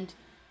 And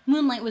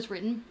Moonlight was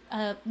written.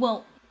 The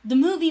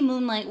movie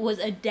Moonlight was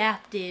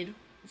adapted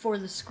for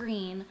the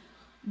screen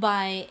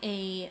by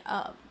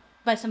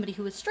somebody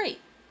who was straight,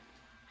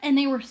 and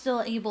they were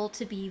still able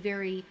to be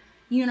very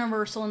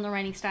universal in the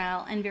writing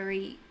style and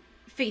very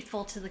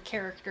faithful to the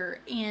character.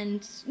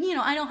 And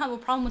I don't have a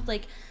problem with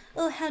like,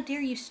 oh, how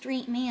dare you,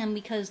 straight man,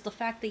 because the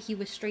fact that he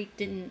was straight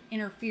didn't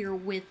interfere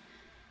with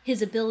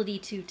his ability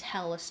to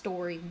tell a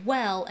story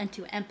well and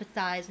to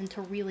empathize and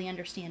to really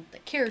understand the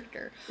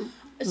character.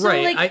 So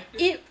right.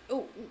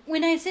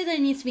 When I say that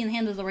it needs to be in the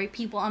hands of the right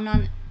people, I'm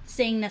not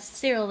saying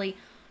necessarily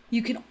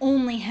you can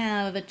only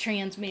have a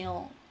trans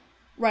male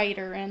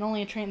writer and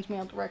only a trans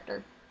male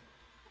director.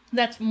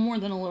 That's more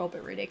than a little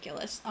bit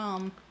ridiculous.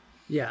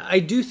 Yeah, I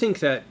do think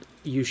that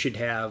you should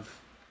have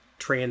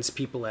trans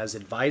people as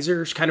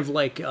advisors, kind of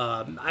like,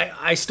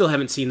 I still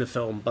haven't seen the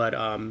film, but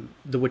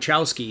the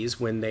Wachowskis,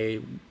 when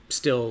they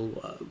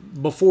still,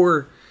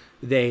 before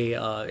they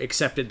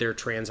accepted their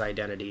trans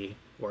identity,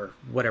 or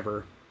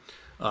whatever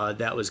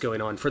that was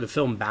going on, for the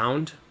film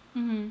Bound,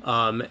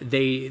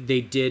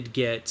 they did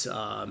get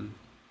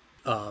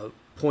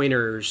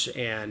pointers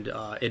and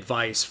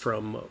advice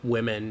from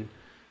women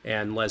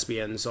and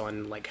lesbians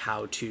on like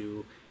how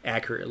to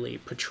accurately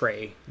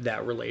portray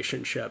that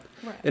relationship.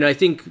 Right. And I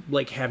think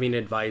like having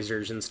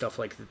advisors and stuff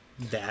like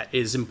that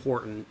is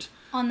important.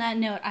 On that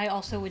note, I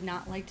also would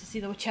not like to see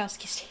the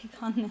Wachowskis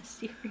take on this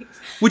series.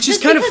 Which is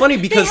kind of funny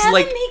because they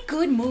haven't made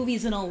good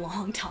movies in a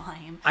long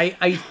time.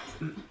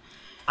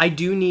 I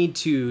do need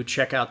to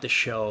check out the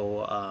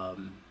show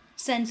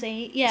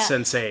Sense8. Yeah.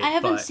 Sense8. I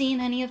haven't seen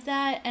any of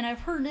that, and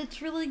I've heard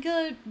it's really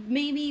good,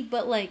 maybe,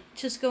 but like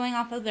just going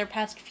off of their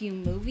past few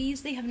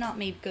movies, they have not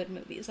made good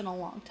movies in a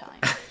long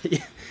time.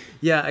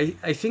 Yeah,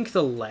 I think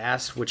the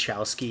last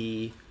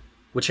Wachowski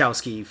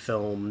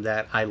film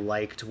that I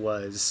liked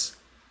was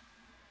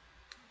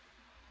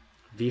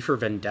V for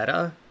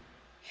Vendetta,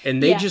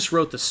 and they just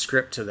wrote the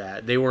script to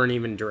that. They weren't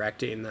even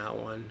directing that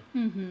one.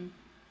 Mm-hmm.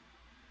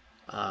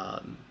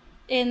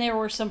 And there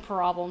were some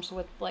problems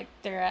with like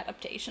their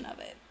adaptation of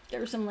it. There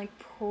were some like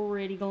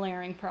pretty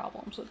glaring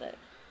problems with it.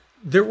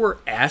 There were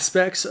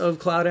aspects of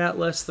Cloud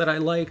Atlas that I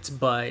liked,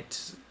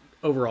 but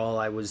overall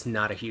I was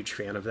not a huge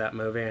fan of that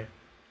movie.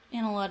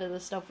 And a lot of the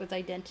stuff with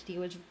identity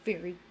was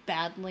very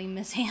badly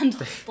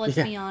mishandled, let's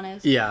be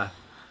honest. Yeah.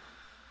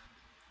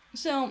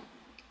 So,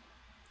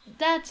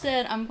 that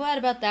said, I'm glad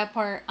about that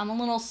part. I'm a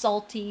little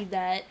salty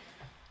that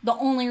the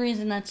only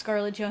reason that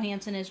Scarlett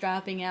Johansson is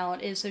dropping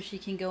out is so she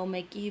can go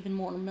make even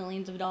more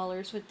millions of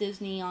dollars with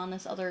Disney on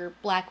this other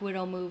Black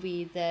Widow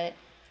movie that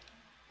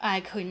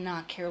I could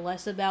not care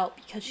less about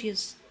because she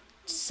is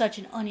such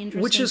an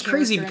uninteresting Which is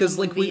crazy because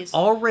like we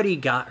already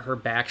got her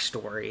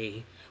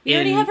backstory. We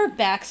already have her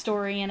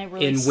backstory and it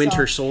really in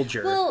Winter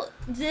Soldier. Well,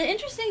 the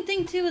interesting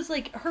thing too is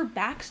like her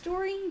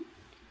backstory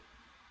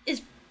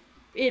is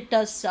it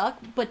does suck,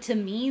 but to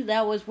me,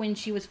 that was when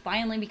she was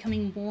finally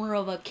becoming more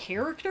of a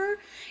character,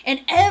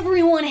 and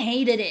everyone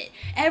hated it.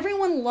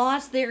 Everyone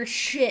lost their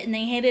shit, and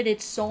they hated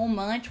it so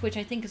much, which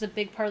I think is a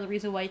big part of the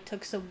reason why it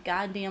took so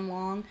goddamn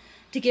long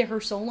to get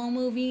her solo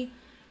movie,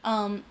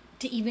 to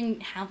even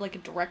have, like, a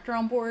director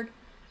on board.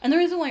 And the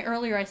reason why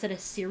earlier I said a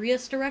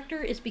serious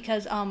director is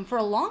because, for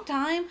a long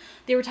time,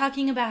 they were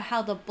talking about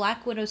how the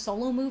Black Widow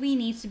solo movie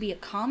needs to be a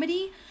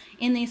comedy,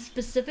 and they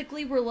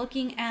specifically were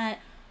looking at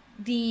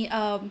the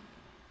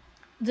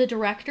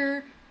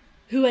director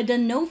who had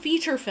done no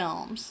feature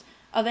films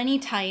of any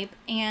type,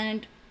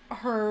 and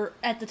her,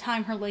 at the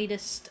time, her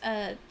latest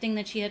thing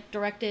that she had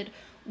directed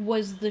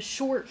was the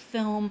short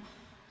film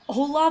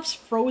Olaf's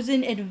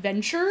Frozen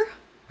Adventure,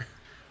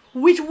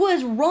 which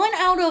was run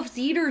out of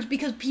theaters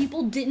because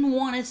people didn't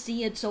want to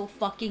see it so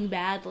fucking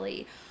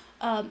badly.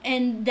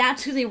 And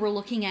that's who they were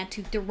looking at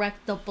to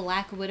direct the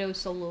Black Widow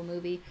solo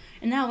movie.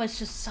 And that was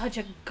just such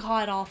a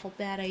god-awful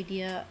bad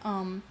idea.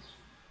 And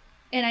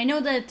I know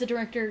that the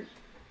director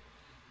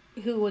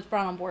who was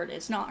brought on board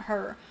is not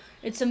her.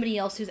 It's somebody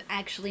else who's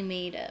actually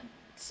made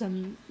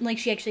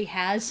she actually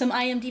has some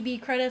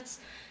IMDb credits.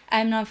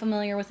 I'm not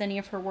familiar with any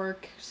of her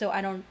work, so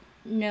I don't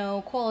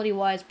know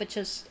quality-wise, but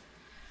just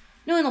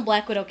knowing the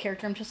Black Widow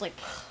character, I'm just like,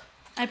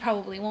 I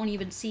probably won't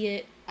even see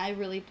it.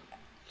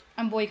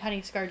 I'm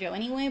boycotting ScarJo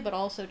anyway, but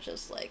also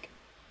just like,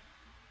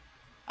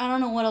 I don't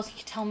know what else you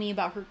can tell me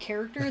about her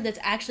character that's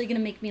actually going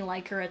to make me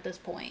like her at this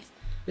point.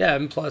 Yeah,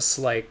 and plus,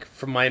 like,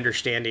 from my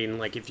understanding,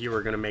 like, if you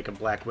were going to make a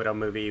Black Widow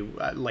movie,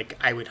 like,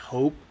 I would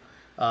hope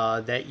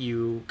that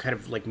you kind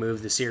of, like,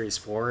 move the series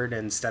forward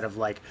instead of,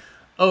 like,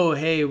 oh,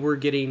 hey, we're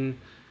getting,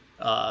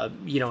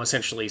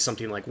 essentially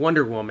something like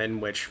Wonder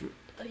Woman, which...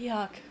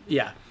 Yuck.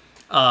 Yeah.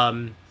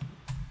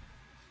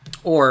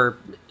 Or,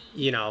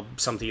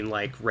 something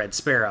like Red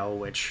Sparrow,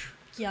 which...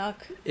 Yuck.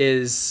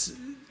 Is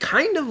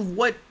kind of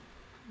what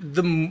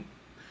the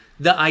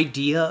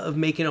idea of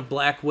making a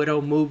Black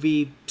Widow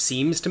movie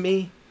seems to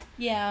me.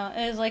 Yeah,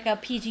 it was like a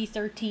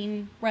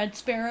PG-13 Red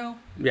Sparrow.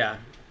 Yeah.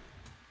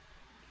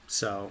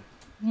 So.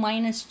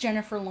 Minus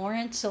Jennifer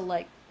Lawrence, so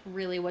like,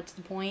 really, what's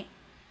the point?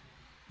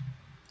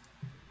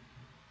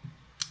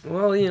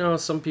 Well,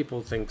 some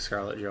people think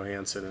Scarlett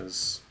Johansson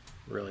is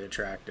really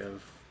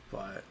attractive,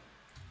 but...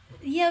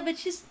 Yeah,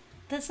 but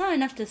that's not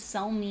enough to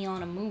sell me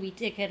on a movie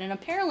ticket, and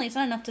apparently it's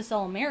not enough to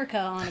sell America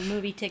on a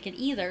movie ticket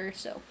either,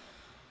 so...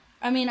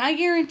 I mean, I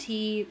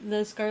guarantee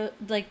this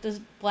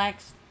Black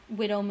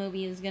Widow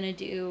movie is gonna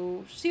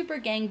do super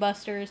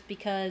gangbusters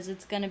because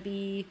it's gonna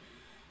be,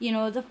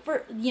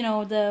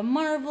 the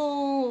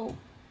Marvel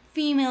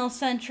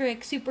female-centric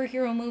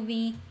superhero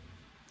movie.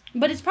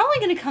 But it's probably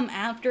gonna come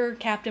after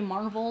Captain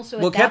Marvel.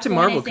 So Captain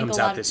Marvel comes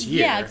out this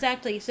year. Yeah,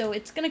 exactly. So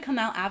it's gonna come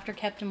out after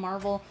Captain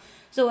Marvel.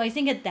 So I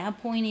think at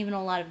that point, even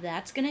a lot of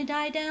that's gonna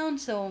die down.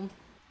 So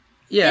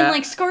yeah,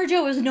 and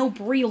ScarJo is no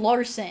Brie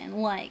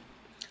Larson,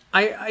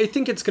 I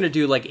think it's going to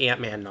do, like,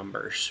 Ant-Man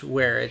numbers,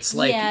 where it's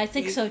like... Yeah, I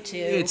think so, too.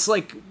 It's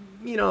like,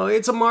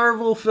 it's a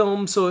Marvel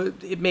film, so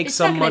it makes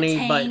some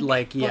money,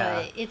 but,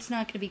 yeah. But it's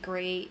not going to be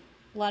great.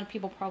 A lot of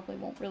people probably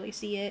won't really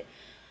see it.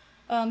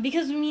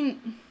 Because, I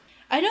mean,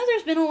 I know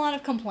there's been a lot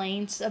of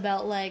complaints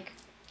about,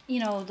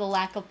 the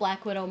lack of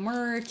Black Widow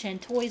merch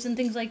and toys and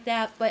things like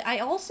that, but I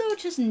also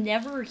just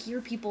never hear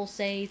people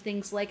say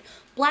things like,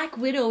 Black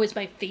Widow is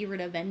my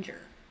favorite Avenger.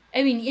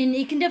 I mean, and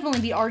it can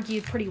definitely be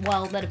argued pretty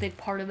well that a big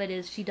part of it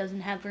is she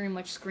doesn't have very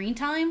much screen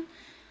time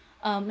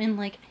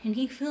in,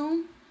 any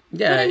film.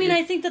 Yeah. But, I mean,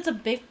 I think that's a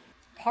big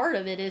part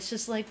of it. It's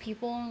just,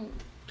 people...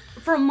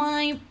 From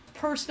my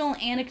personal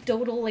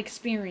anecdotal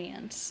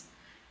experience,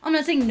 I'm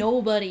not saying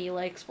nobody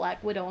likes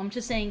Black Widow. I'm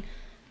just saying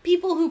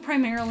people who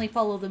primarily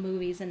follow the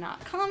movies and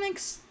not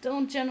comics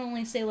don't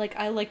generally say,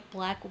 I like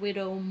Black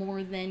Widow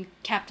more than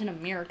Captain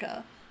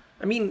America.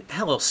 I mean,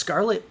 hell,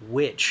 Scarlet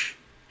Witch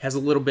has a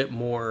little bit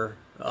more...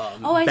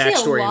 I see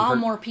a lot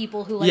more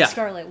people who like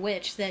Scarlet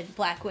Witch than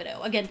Black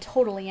Widow. Again,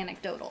 totally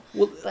anecdotal.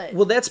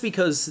 Well, that's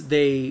because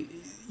they,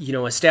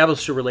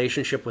 established a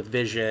relationship with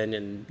Vision,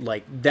 and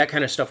that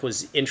kind of stuff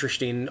was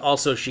interesting.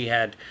 Also, she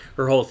had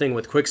her whole thing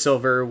with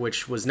Quicksilver,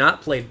 which was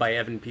not played by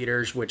Evan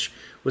Peters, which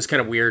was kind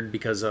of weird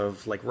because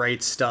of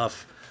rights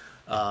stuff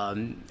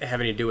having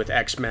to do with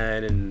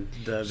X-Men and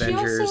the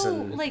Avengers. She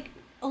also,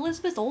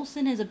 Elizabeth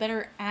Olsen is a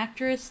better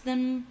actress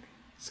than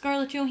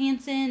Scarlett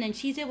Johansson, and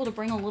she's able to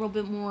bring a little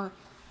bit more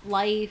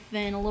life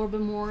and a little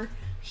bit more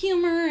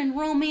humor and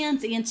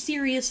romance and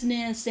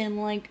seriousness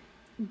and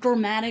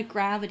dramatic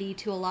gravity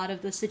to a lot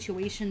of the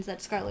situations that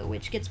Scarlet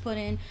Witch gets put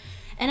in.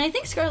 And I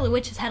think Scarlet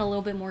Witch has had a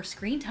little bit more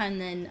screen time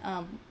than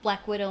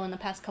Black Widow in the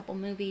past couple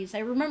movies. I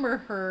remember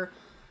her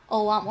a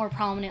lot more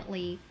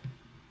prominently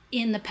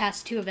in the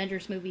past two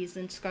Avengers movies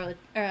than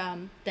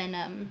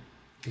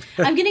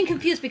I'm getting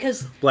confused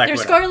because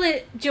there's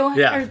Scarlett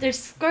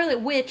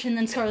Witch and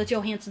then Scarlett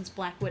Johansson's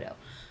Black Widow.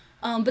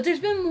 But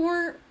there's been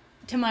more,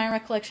 to my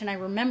recollection, I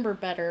remember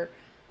better,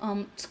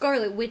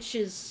 Scarlet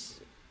Witch's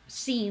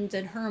scenes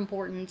and her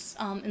importance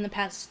in the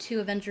past two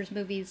Avengers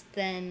movies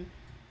than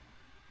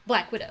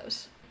Black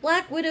Widow's.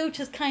 Black Widow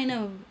just kind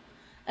of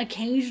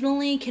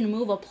occasionally can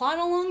move a plot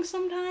along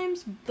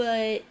sometimes,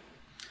 but...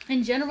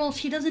 in general,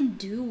 she doesn't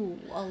do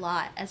a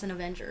lot as an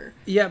Avenger.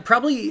 Yeah,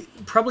 probably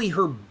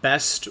her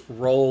best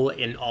role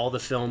in all the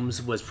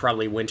films was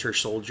probably Winter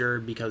Soldier,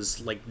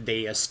 because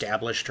they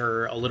established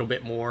her a little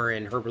bit more,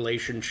 and her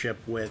relationship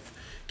with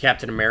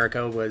Captain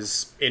America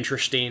was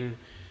interesting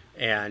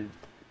and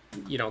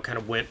kind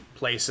of went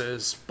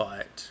places,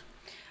 but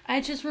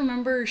I just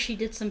remember she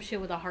did some shit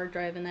with a hard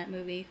drive in that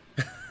movie.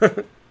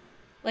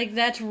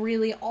 That's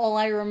really all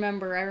I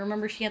remember. I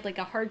remember she had,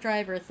 a hard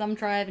drive or a thumb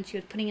drive, and she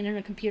was putting it in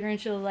a computer, and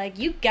she was like,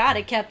 you got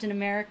it, Captain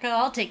America.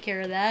 I'll take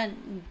care of that.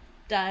 And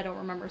I don't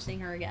remember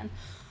seeing her again.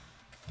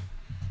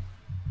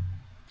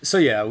 So,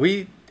 yeah,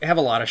 we have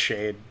a lot of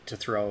shade to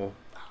throw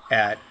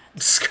at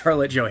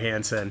Scarlett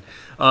Johansson.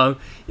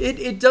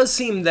 It does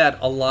seem that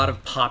a lot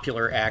of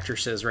popular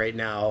actresses right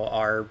now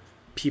are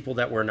people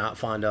that we're not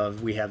fond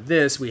of. We have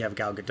Gal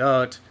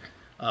Gadot.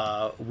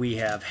 We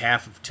have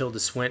half of Tilda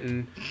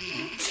Swinton.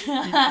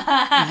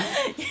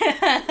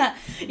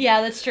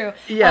 Yeah, that's true.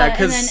 Yeah,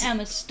 and then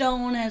Emma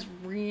Stone has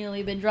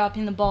really been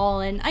dropping the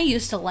ball, and I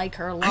used to like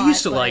her a lot. I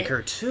used to like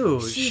her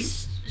too.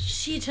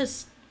 She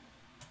just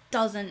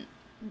doesn't.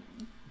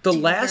 The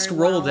last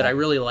role that I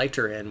really liked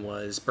her in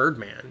was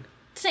Birdman.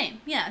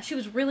 Same, yeah. She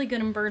was really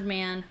good in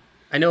Birdman.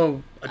 I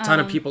know a ton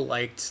of people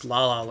liked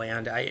La La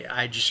Land.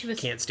 I just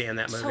can't stand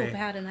that movie. So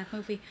bad in that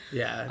movie.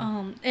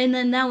 Yeah. And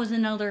then that was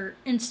another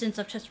instance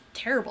of just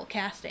terrible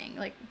casting,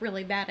 like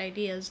really bad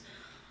ideas.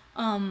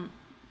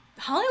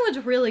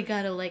 Hollywood's really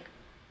got to like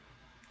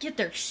get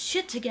their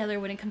shit together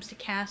when it comes to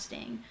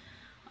casting.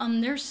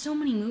 There's so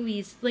many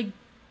movies, like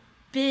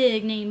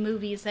big name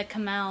movies that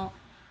come out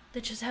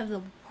that just have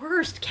the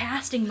worst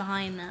casting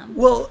behind them.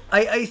 Well,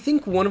 I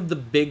think one of the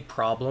big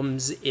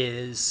problems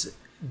is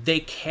they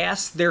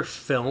cast their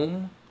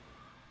film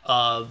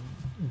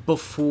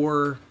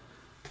before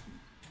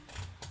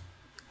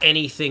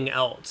anything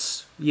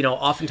else. You know,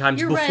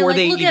 oftentimes You're before right. Like,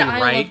 they look even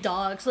at write. I Love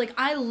Dogs. Like,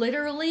 I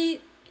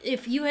literally,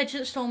 if you had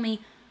just told me,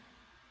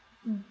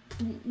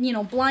 you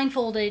know,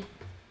 blindfolded,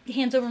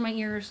 hands over my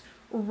ears,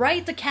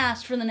 write the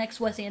cast for the next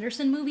Wes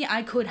Anderson movie,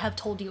 I could have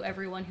told you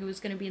everyone who was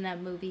going to be in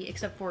that movie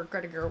except for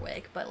Greta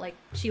Gerwig, but like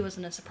she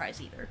wasn't a surprise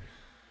either.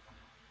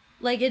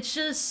 Like, it's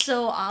just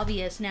so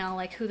obvious now,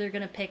 like who they're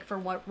going to pick for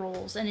what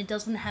roles, and it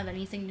doesn't have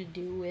anything to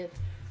do with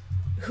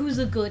who's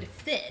a good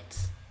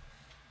fit.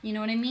 You know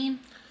what I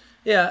mean?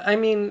 Yeah, I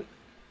mean,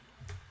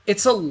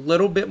 it's a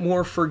little bit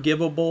more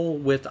forgivable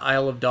with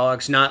Isle of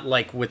Dogs, not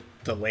like with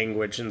the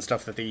language and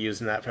stuff that they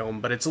use in that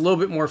film, but it's a little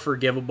bit more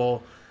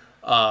forgivable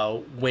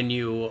when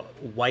you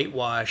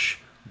whitewash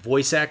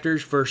voice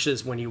actors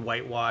versus when you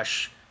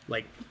whitewash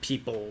like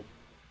people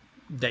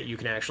that you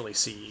can actually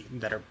see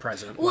that are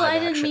present. Well, I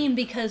didn't mean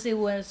because it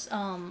was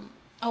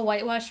a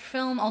whitewashed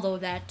film, although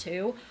that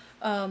too.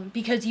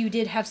 Because you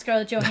did have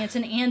Scarlett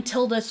Johansson and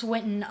Tilda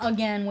Swinton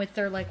again with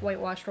their like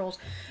whitewashed roles,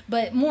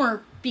 but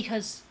more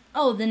because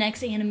the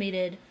next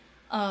animated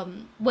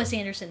Wes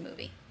Anderson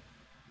movie.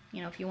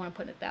 You know, if you want to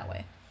put it that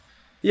way.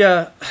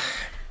 Yeah.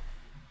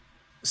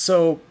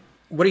 So,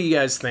 what do you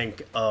guys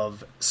think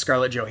of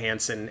Scarlett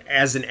Johansson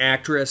as an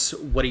actress?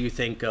 What do you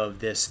think of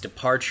this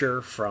departure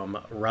from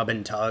Rub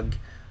and Tug?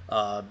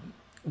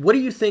 What do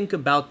you think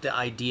about the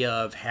idea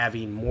of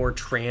having more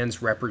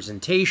trans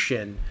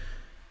representation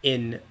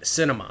in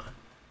cinema?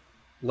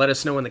 Let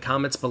us know in the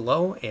comments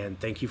below, and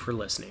thank you for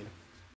listening.